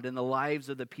God in the lives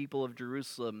of the people of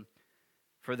Jerusalem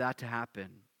for that to happen.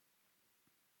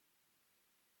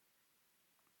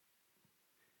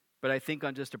 But I think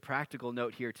on just a practical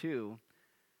note here too,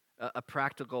 a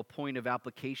practical point of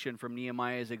application from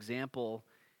Nehemiah's example,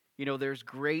 there's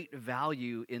great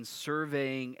value in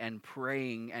surveying and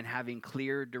praying and having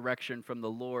clear direction from the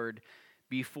Lord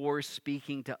before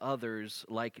speaking to others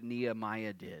like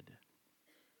Nehemiah did.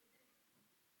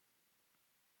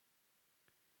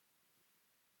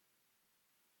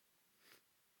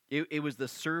 It was the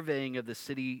surveying of the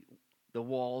city, the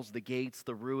walls, the gates,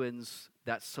 the ruins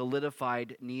that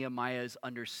solidified Nehemiah's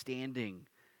understanding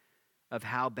of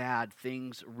how bad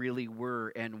things really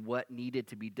were and what needed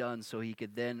to be done so he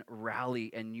could then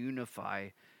rally and unify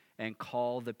and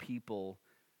call the people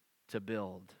to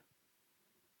build.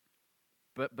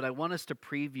 But I want us to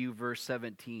preview verse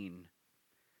 17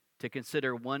 to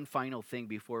consider one final thing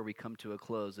before we come to a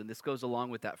close. And this goes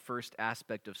along with that first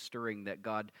aspect of stirring that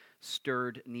God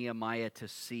stirred Nehemiah to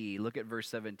see. Look at verse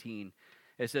 17.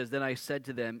 It says, "Then I said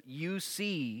to them, you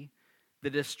see the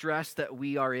distress that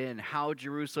we are in, how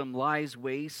Jerusalem lies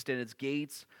waste and its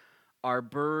gates are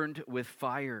burned with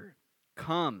fire.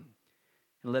 Come,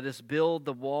 and let us build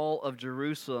the wall of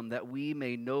Jerusalem that we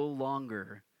may no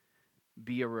longer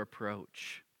be a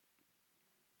reproach."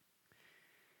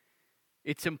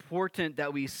 It's important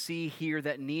that we see here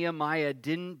that Nehemiah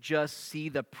didn't just see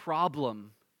the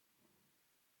problem,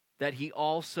 that he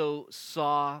also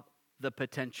saw the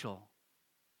potential.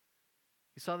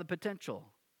 He saw the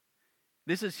potential.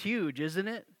 This is huge, isn't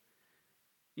it?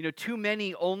 Too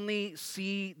many only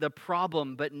see the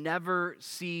problem but never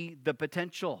see the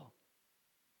potential.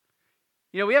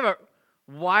 We have a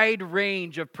wide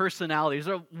range of personalities,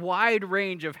 a wide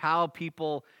range of how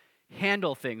people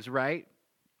handle things, right?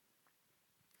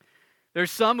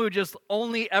 There's some who just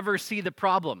only ever see the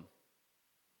problem,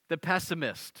 the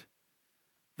pessimist,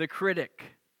 the critic,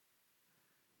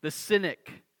 the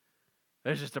cynic.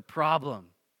 There's just a problem.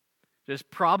 Just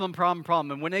problem.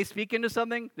 And when they speak into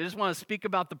something, they just want to speak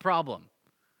about the problem.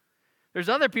 There's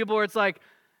other people where it's like,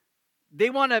 they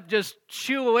want to just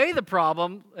shoo away the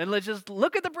problem and let's just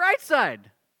look at the bright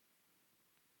side.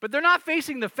 But they're not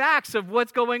facing the facts of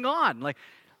what's going on. Like,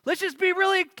 let's just be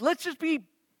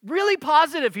really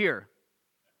positive here.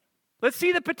 Let's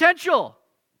see the potential.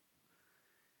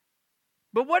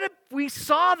 But what if we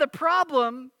saw the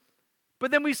problem,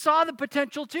 but then we saw the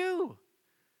potential too?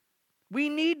 We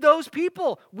need those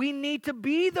people. We need to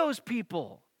be those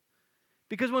people.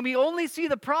 Because when we only see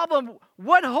the problem,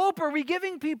 what hope are we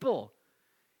giving people?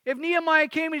 If Nehemiah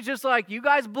came and he's just like, you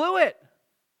guys blew it.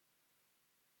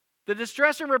 The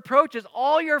distress and reproach is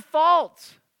all your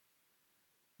fault.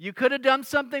 You could have done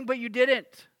something, but you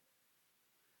didn't.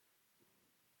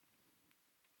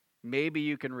 Maybe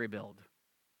you can rebuild.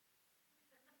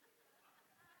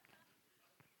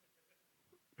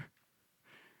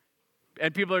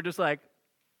 And people are just like,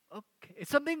 okay.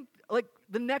 Something, like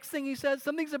the next thing he says,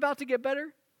 something's about to get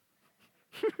better.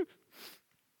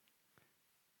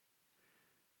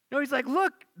 No, he's like,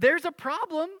 look, there's a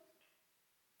problem.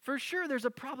 For sure, there's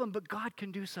a problem, but God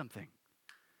can do something.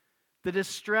 The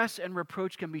distress and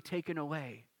reproach can be taken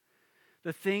away.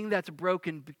 The thing that's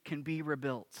broken can be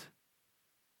rebuilt.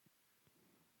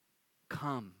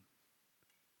 Come,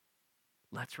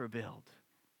 let's rebuild.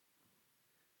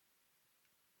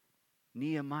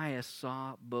 Nehemiah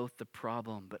saw both the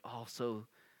problem, but also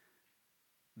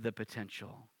the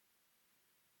potential.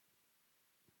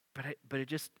 But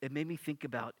it made me think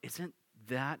about, isn't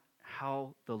that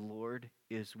how the Lord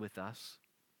is with us?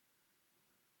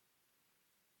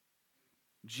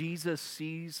 Jesus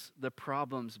sees the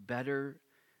problems better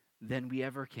than we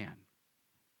ever can.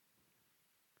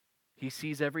 He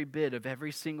sees every bit of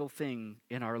every single thing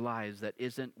in our lives that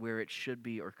isn't where it should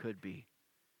be or could be.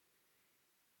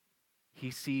 He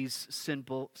sees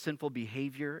sinful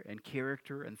behavior and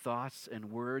character and thoughts and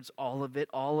words, all of it,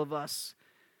 all of us.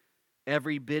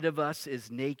 Every bit of us is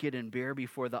naked and bare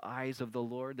before the eyes of the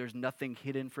Lord. There's nothing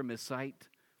hidden from His sight.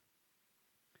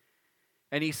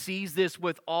 And He sees this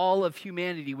with all of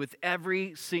humanity, with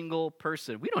every single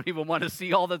person. We don't even want to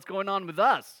see all that's going on with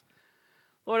us.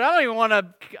 Lord, I don't even want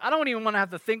to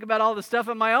have to think about all the stuff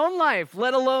in my own life,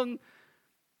 let alone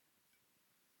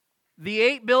the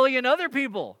 8 billion other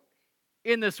people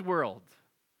in this world.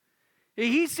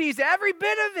 He sees every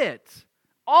bit of it.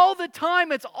 All the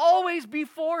time, it's always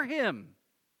before Him.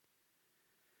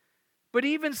 But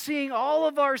even seeing all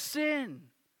of our sin,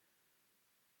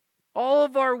 all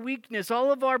of our weakness,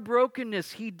 all of our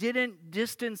brokenness, He didn't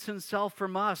distance Himself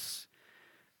from us.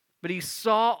 But He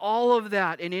saw all of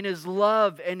that, and in His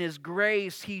love and His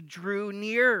grace, He drew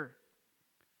near.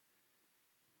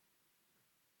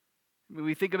 When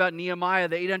we think about Nehemiah,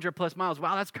 the 800 plus miles,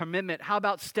 wow, that's commitment. How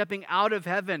about stepping out of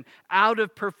heaven, out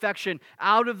of perfection,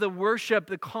 out of the worship,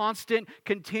 the constant,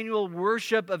 continual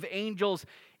worship of angels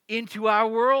into our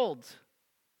world?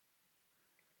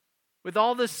 With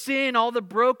all the sin, all the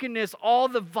brokenness, all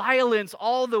the violence,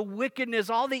 all the wickedness,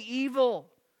 all the evil,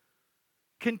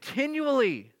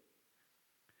 continually.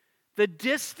 The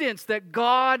distance that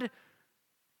God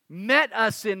met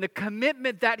us in, the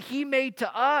commitment that He made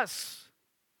to us.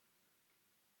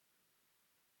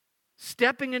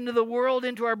 Stepping into the world,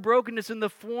 into our brokenness in the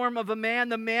form of a man,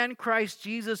 the man Christ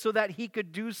Jesus, so that He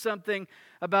could do something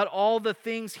about all the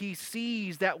things He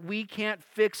sees that we can't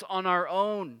fix on our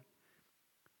own.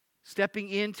 Stepping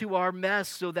into our mess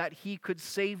so that He could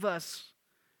save us.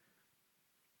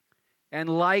 And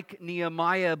like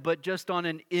Nehemiah, but just on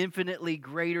an infinitely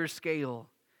greater scale,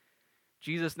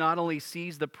 Jesus not only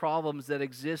sees the problems that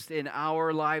exist in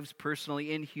our lives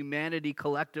personally, in humanity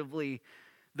collectively,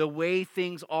 the way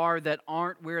things are that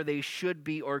aren't where they should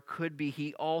be or could be,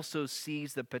 He also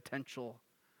sees the potential.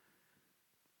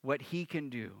 What He can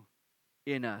do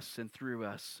in us and through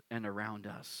us and around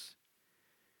us.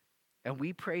 And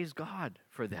we praise God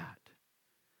for that.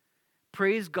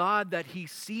 Praise God that He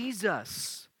sees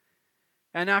us.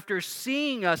 And after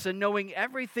seeing us and knowing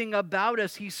everything about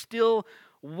us, He still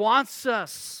wants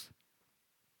us.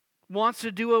 Wants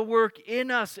to do a work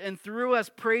in us and through us.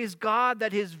 Praise God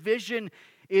that His vision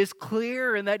is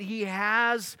clear and that He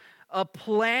has a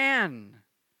plan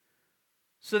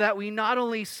so that we not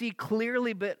only see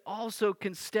clearly but also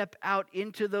can step out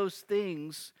into those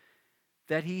things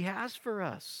that He has for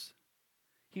us.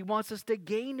 He wants us to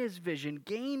gain His vision,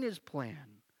 gain His plan.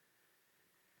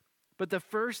 But the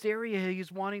first area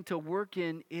he's wanting to work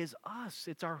in is us.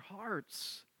 It's our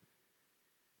hearts.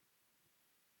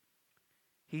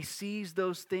 He sees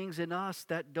those things in us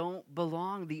that don't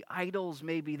belong, the idols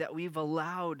maybe that we've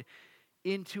allowed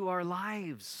into our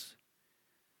lives.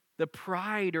 The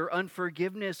pride or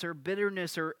unforgiveness or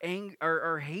bitterness or anger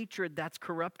or hatred that's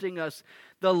corrupting us.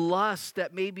 The lust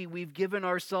that maybe we've given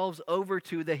ourselves over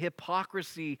to. The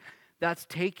hypocrisy that's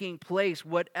taking place.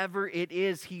 Whatever it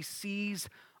is, he sees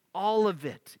all of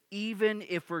it, even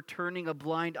if we're turning a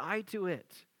blind eye to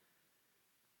it.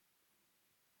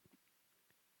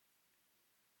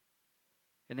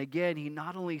 And again, he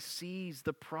not only sees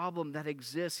the problem that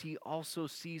exists, he also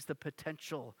sees the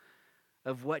potential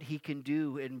of what he can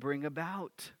do and bring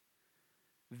about.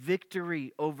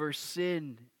 Victory over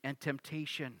sin and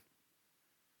temptation.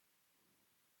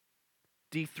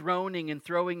 Dethroning and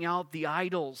throwing out the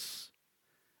idols.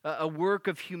 A work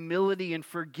of humility and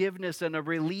forgiveness and a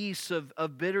release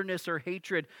of bitterness or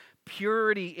hatred.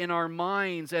 Purity in our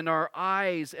minds and our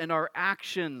eyes and our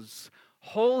actions.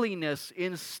 Holiness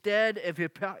instead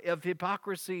of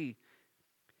hypocrisy.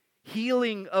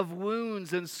 Healing of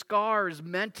wounds and scars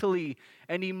mentally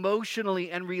and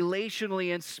emotionally and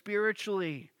relationally and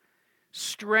spiritually.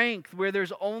 Strength where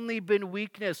there's only been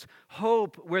weakness.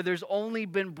 Hope where there's only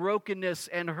been brokenness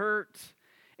and hurt.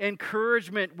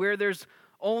 Encouragement where there's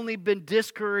only been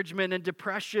discouragement and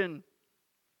depression.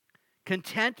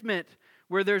 Contentment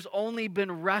where there's only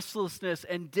been restlessness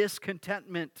and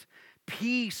discontentment.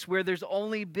 Peace where there's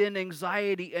only been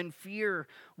anxiety and fear.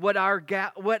 What our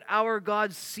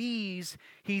God sees,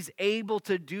 he's able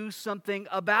to do something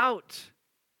about.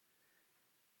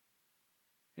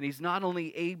 And he's not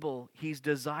only able, he's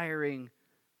desiring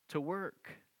to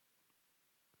work.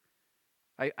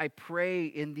 I pray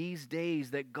in these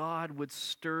days that God would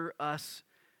stir us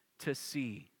to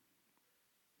see.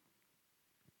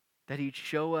 That he'd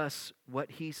show us what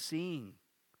he's seeing.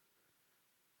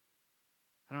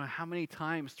 I don't know how many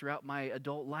times throughout my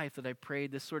adult life that I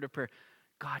prayed this sort of prayer.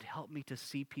 God, help me to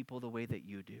see people the way that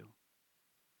you do.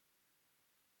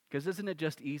 Because isn't it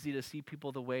just easy to see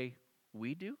people the way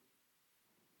we do?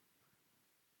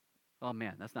 Oh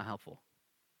man, that's not helpful.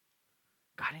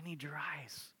 God, I need your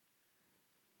eyes.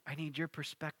 I need your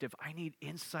perspective. I need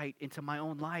insight into my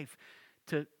own life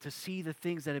to see the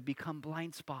things that have become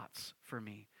blind spots for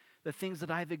me. The things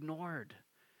that I've ignored.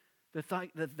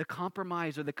 The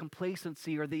compromise or the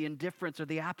complacency or the indifference or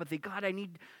the apathy. God, I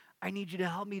need you to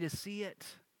help me to see it.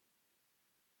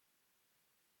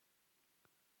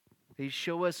 He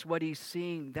show us what he's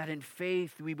seeing, that in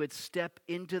faith we would step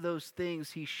into those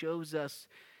things he shows us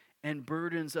and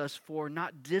burdens us for,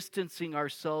 not distancing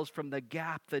ourselves from the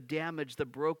gap, the damage, the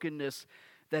brokenness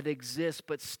that exists,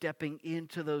 but stepping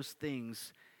into those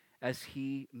things as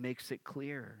he makes it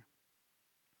clear.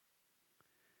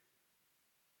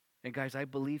 And guys, I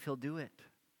believe he'll do it.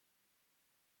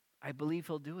 I believe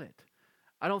he'll do it.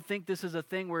 I don't think this is a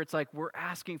thing where it's like we're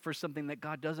asking for something that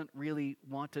God doesn't really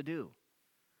want to do.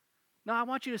 No, I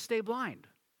want you to stay blind.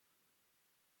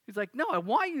 He's like, no, I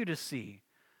want you to see.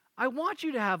 I want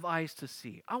you to have eyes to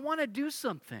see. I want to do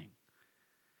something.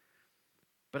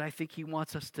 But I think he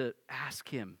wants us to ask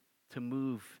him to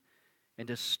move and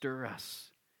to stir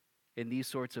us in these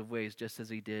sorts of ways, just as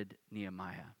he did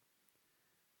Nehemiah.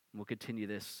 We'll continue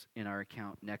this in our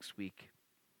account next week.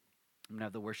 I'm going to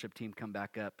have the worship team come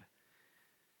back up.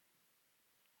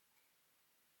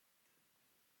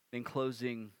 In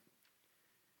closing,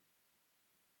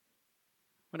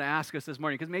 I'm going to ask us this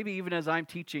morning, because maybe even as I'm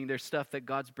teaching, there's stuff that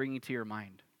God's bringing to your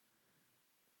mind.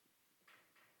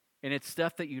 And it's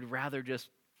stuff that you'd rather just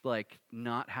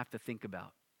not have to think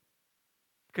about.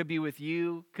 Could be with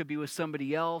you, could be with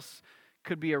somebody else,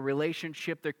 could be a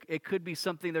relationship. It could be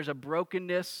something, there's a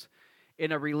brokenness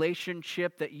in a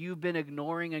relationship that you've been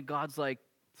ignoring, and God's like,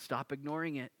 stop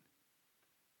ignoring it.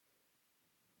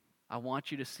 I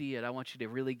want you to see it. I want you to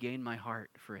really gain my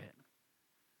heart for it.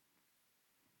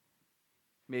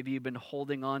 Maybe you've been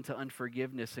holding on to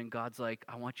unforgiveness, and God's like,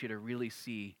 I want you to really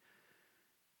see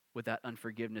what that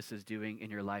unforgiveness is doing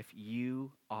in your life.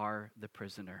 You are the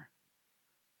prisoner.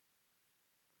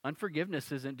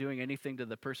 Unforgiveness isn't doing anything to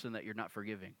the person that you're not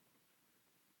forgiving.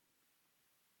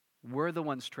 We're the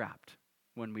ones trapped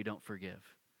when we don't forgive.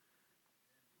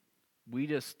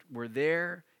 We're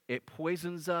there. It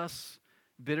poisons us.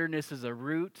 Bitterness is a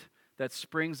root that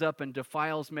springs up and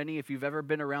defiles many. If you've ever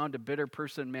been around a bitter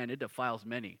person, man, it defiles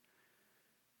many.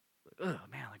 Oh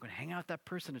man, when I hang out with that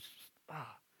person, it's just,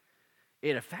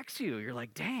 it affects you. You're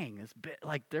like, dang,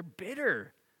 they're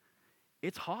bitter.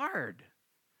 It's hard.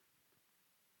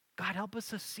 God, help us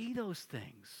to see those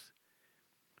things.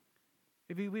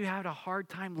 Maybe we had a hard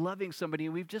time loving somebody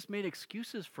and we've just made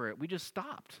excuses for it. We just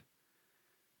stopped.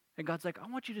 And God's like,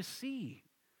 I want you to see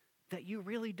that you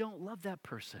really don't love that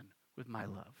person with my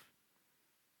love.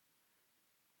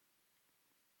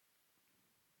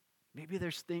 Maybe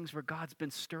there's things where God's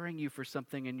been stirring you for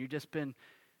something and you've just been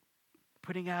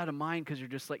putting it out of mind because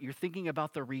you're thinking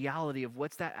about the reality of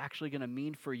what's that actually going to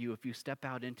mean for you if you step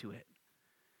out into it.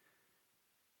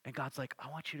 And God's like, I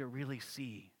want you to really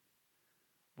see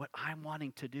what I'm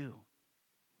wanting to do.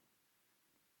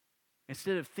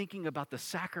 Instead of thinking about the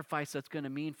sacrifice that's going to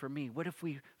mean for me, what if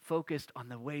we focused on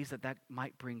the ways that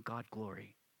might bring God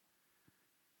glory?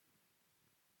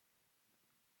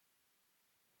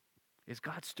 Is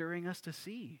God stirring us to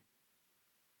see?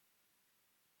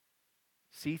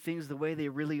 See things the way they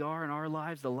really are in our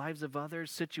lives, the lives of others,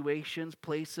 situations,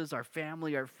 places, our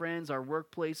family, our friends, our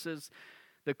workplaces,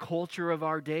 the culture of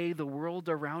our day, the world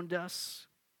around us.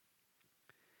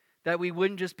 That we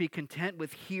wouldn't just be content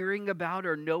with hearing about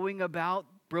or knowing about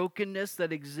brokenness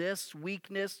that exists,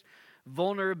 weakness,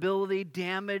 vulnerability,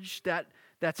 damage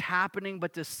that's happening,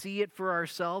 but to see it for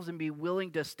ourselves and be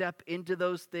willing to step into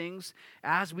those things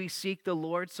as we seek the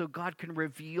Lord so God can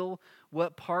reveal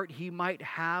what part He might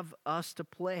have us to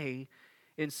play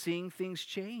in seeing things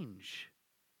change.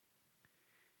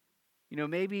 You know,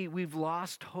 maybe we've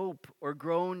lost hope or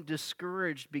grown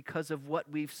discouraged because of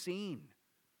what we've seen.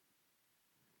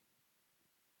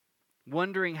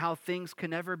 Wondering how things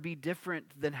can ever be different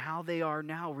than how they are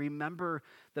now. Remember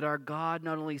that our God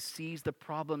not only sees the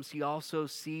problems, He also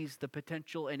sees the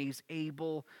potential and He's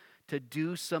able to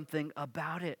do something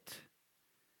about it.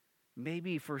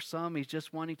 Maybe for some, He's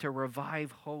just wanting to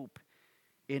revive hope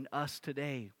in us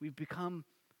today. We've become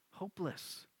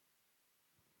hopeless.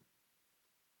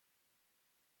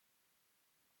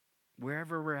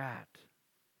 Wherever we're at,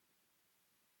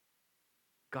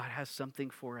 God has something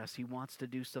for us. He wants to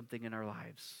do something in our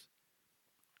lives.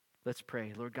 Let's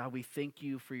pray. Lord God, we thank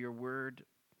you for your word.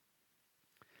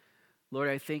 Lord,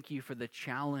 I thank you for the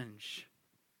challenge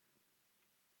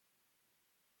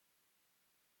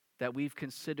that we've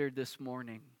considered this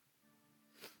morning.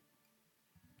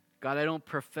 God, I don't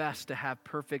profess to have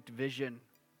perfect vision,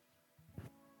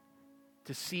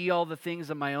 to see all the things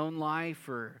in my own life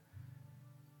or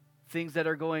things that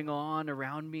are going on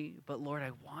around me, but Lord,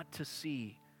 I want to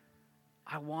see.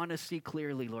 I want to see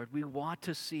clearly, Lord. We want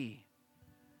to see.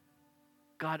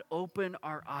 God, open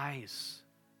our eyes.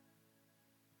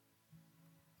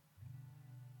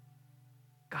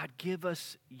 God, give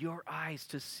us your eyes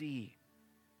to see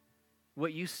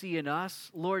what you see in us.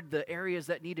 Lord, the areas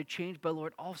that need to change, but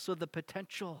Lord, also the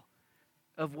potential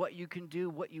of what you can do,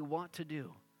 what you want to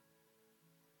do.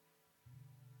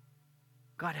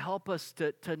 God, help us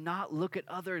to not look at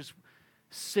others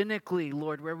cynically,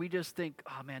 Lord, where we just think,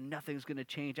 oh man, nothing's going to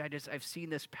change. I've seen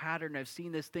this pattern. I've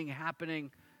seen this thing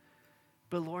happening.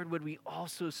 But Lord, would we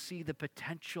also see the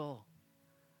potential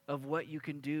of what you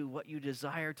can do, what you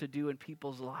desire to do in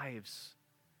people's lives?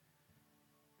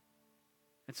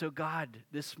 And so God,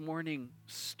 this morning,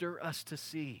 stir us to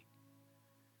see.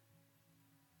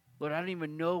 Lord, I don't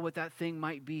even know what that thing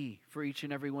might be for each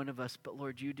and every one of us, but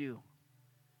Lord, you do.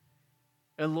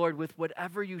 And Lord, with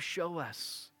whatever you show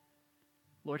us,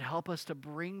 Lord, help us to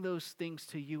bring those things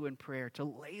to you in prayer, to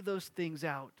lay those things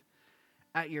out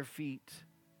at your feet.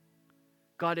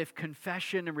 God, if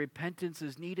confession and repentance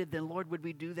is needed, then Lord, would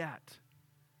we do that?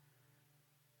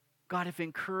 God, if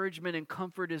encouragement and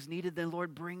comfort is needed, then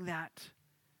Lord, bring that.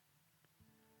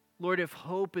 Lord, if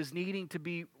hope is needing to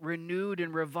be renewed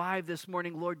and revived this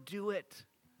morning, Lord, do it.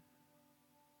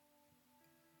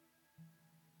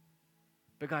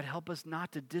 But God, help us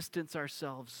not to distance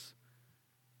ourselves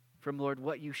from, Lord,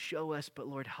 what you show us, but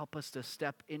Lord, help us to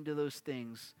step into those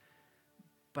things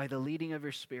by the leading of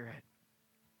your Spirit.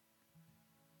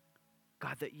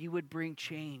 God, that you would bring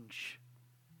change.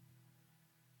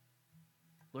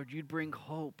 Lord, you'd bring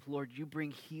hope. Lord, you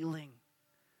bring healing.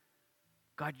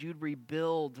 God, you'd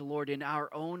rebuild, Lord, in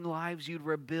our own lives. You'd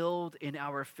rebuild in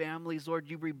our families. Lord,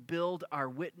 you rebuild our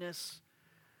witness.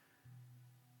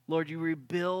 Lord, you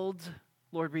rebuild,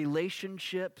 Lord,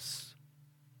 relationships.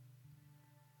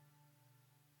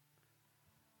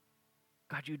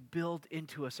 God, you'd build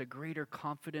into us a greater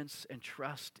confidence and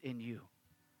trust in you.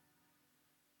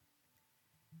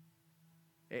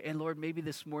 And Lord, maybe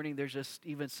this morning there's just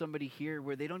even somebody here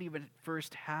where they don't even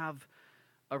first have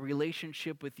a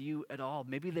relationship with you at all.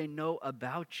 Maybe they know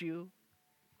about you.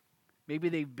 Maybe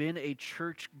they've been a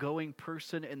church-going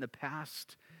person in the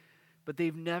past, but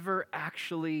they've never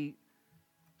actually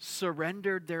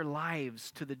surrendered their lives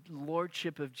to the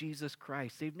lordship of Jesus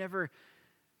Christ. They've never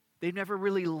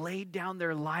really laid down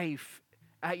their life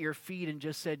at your feet and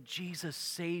just said, Jesus,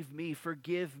 save me,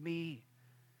 forgive me.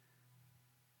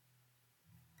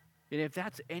 And if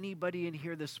that's anybody in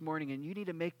here this morning and you need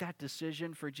to make that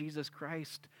decision for Jesus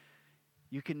Christ,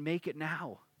 you can make it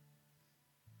now.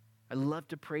 I'd love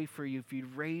to pray for you. If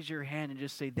you'd raise your hand and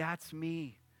just say, that's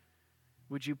me.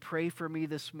 Would you pray for me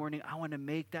this morning? I want to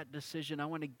make that decision. I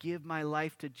want to give my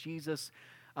life to Jesus.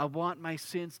 I want my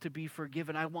sins to be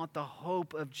forgiven. I want the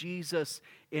hope of Jesus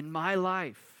in my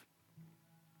life.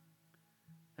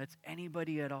 That's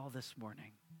anybody at all this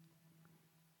morning.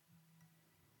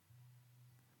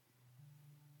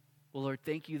 Well, Lord,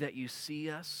 thank you that you see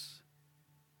us.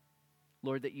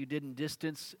 Lord, that you didn't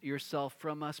distance yourself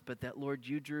from us, but that, Lord,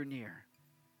 you drew near.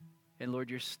 And, Lord,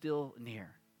 you're still near.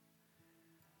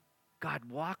 God,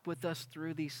 walk with us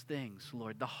through these things,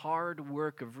 Lord. The hard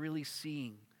work of really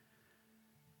seeing,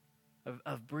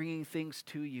 of bringing things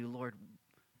to you, Lord.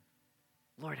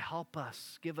 Lord, help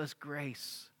us. Give us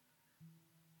grace.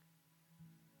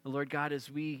 Lord God, as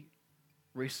we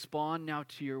respond now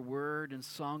to your word and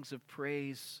songs of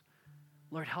praise,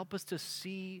 Lord, help us to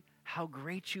see how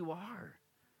great you are.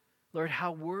 Lord,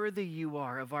 how worthy you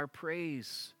are of our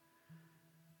praise.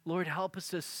 Lord, help us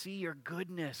to see your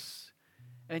goodness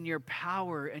and your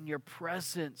power and your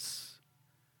presence.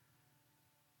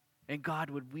 And God,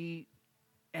 would we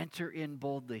enter in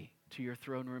boldly to your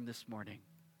throne room this morning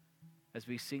as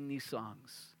we sing these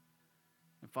songs.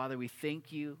 And Father, we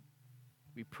thank you.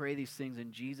 We pray these things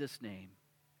in Jesus' name.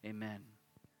 Amen.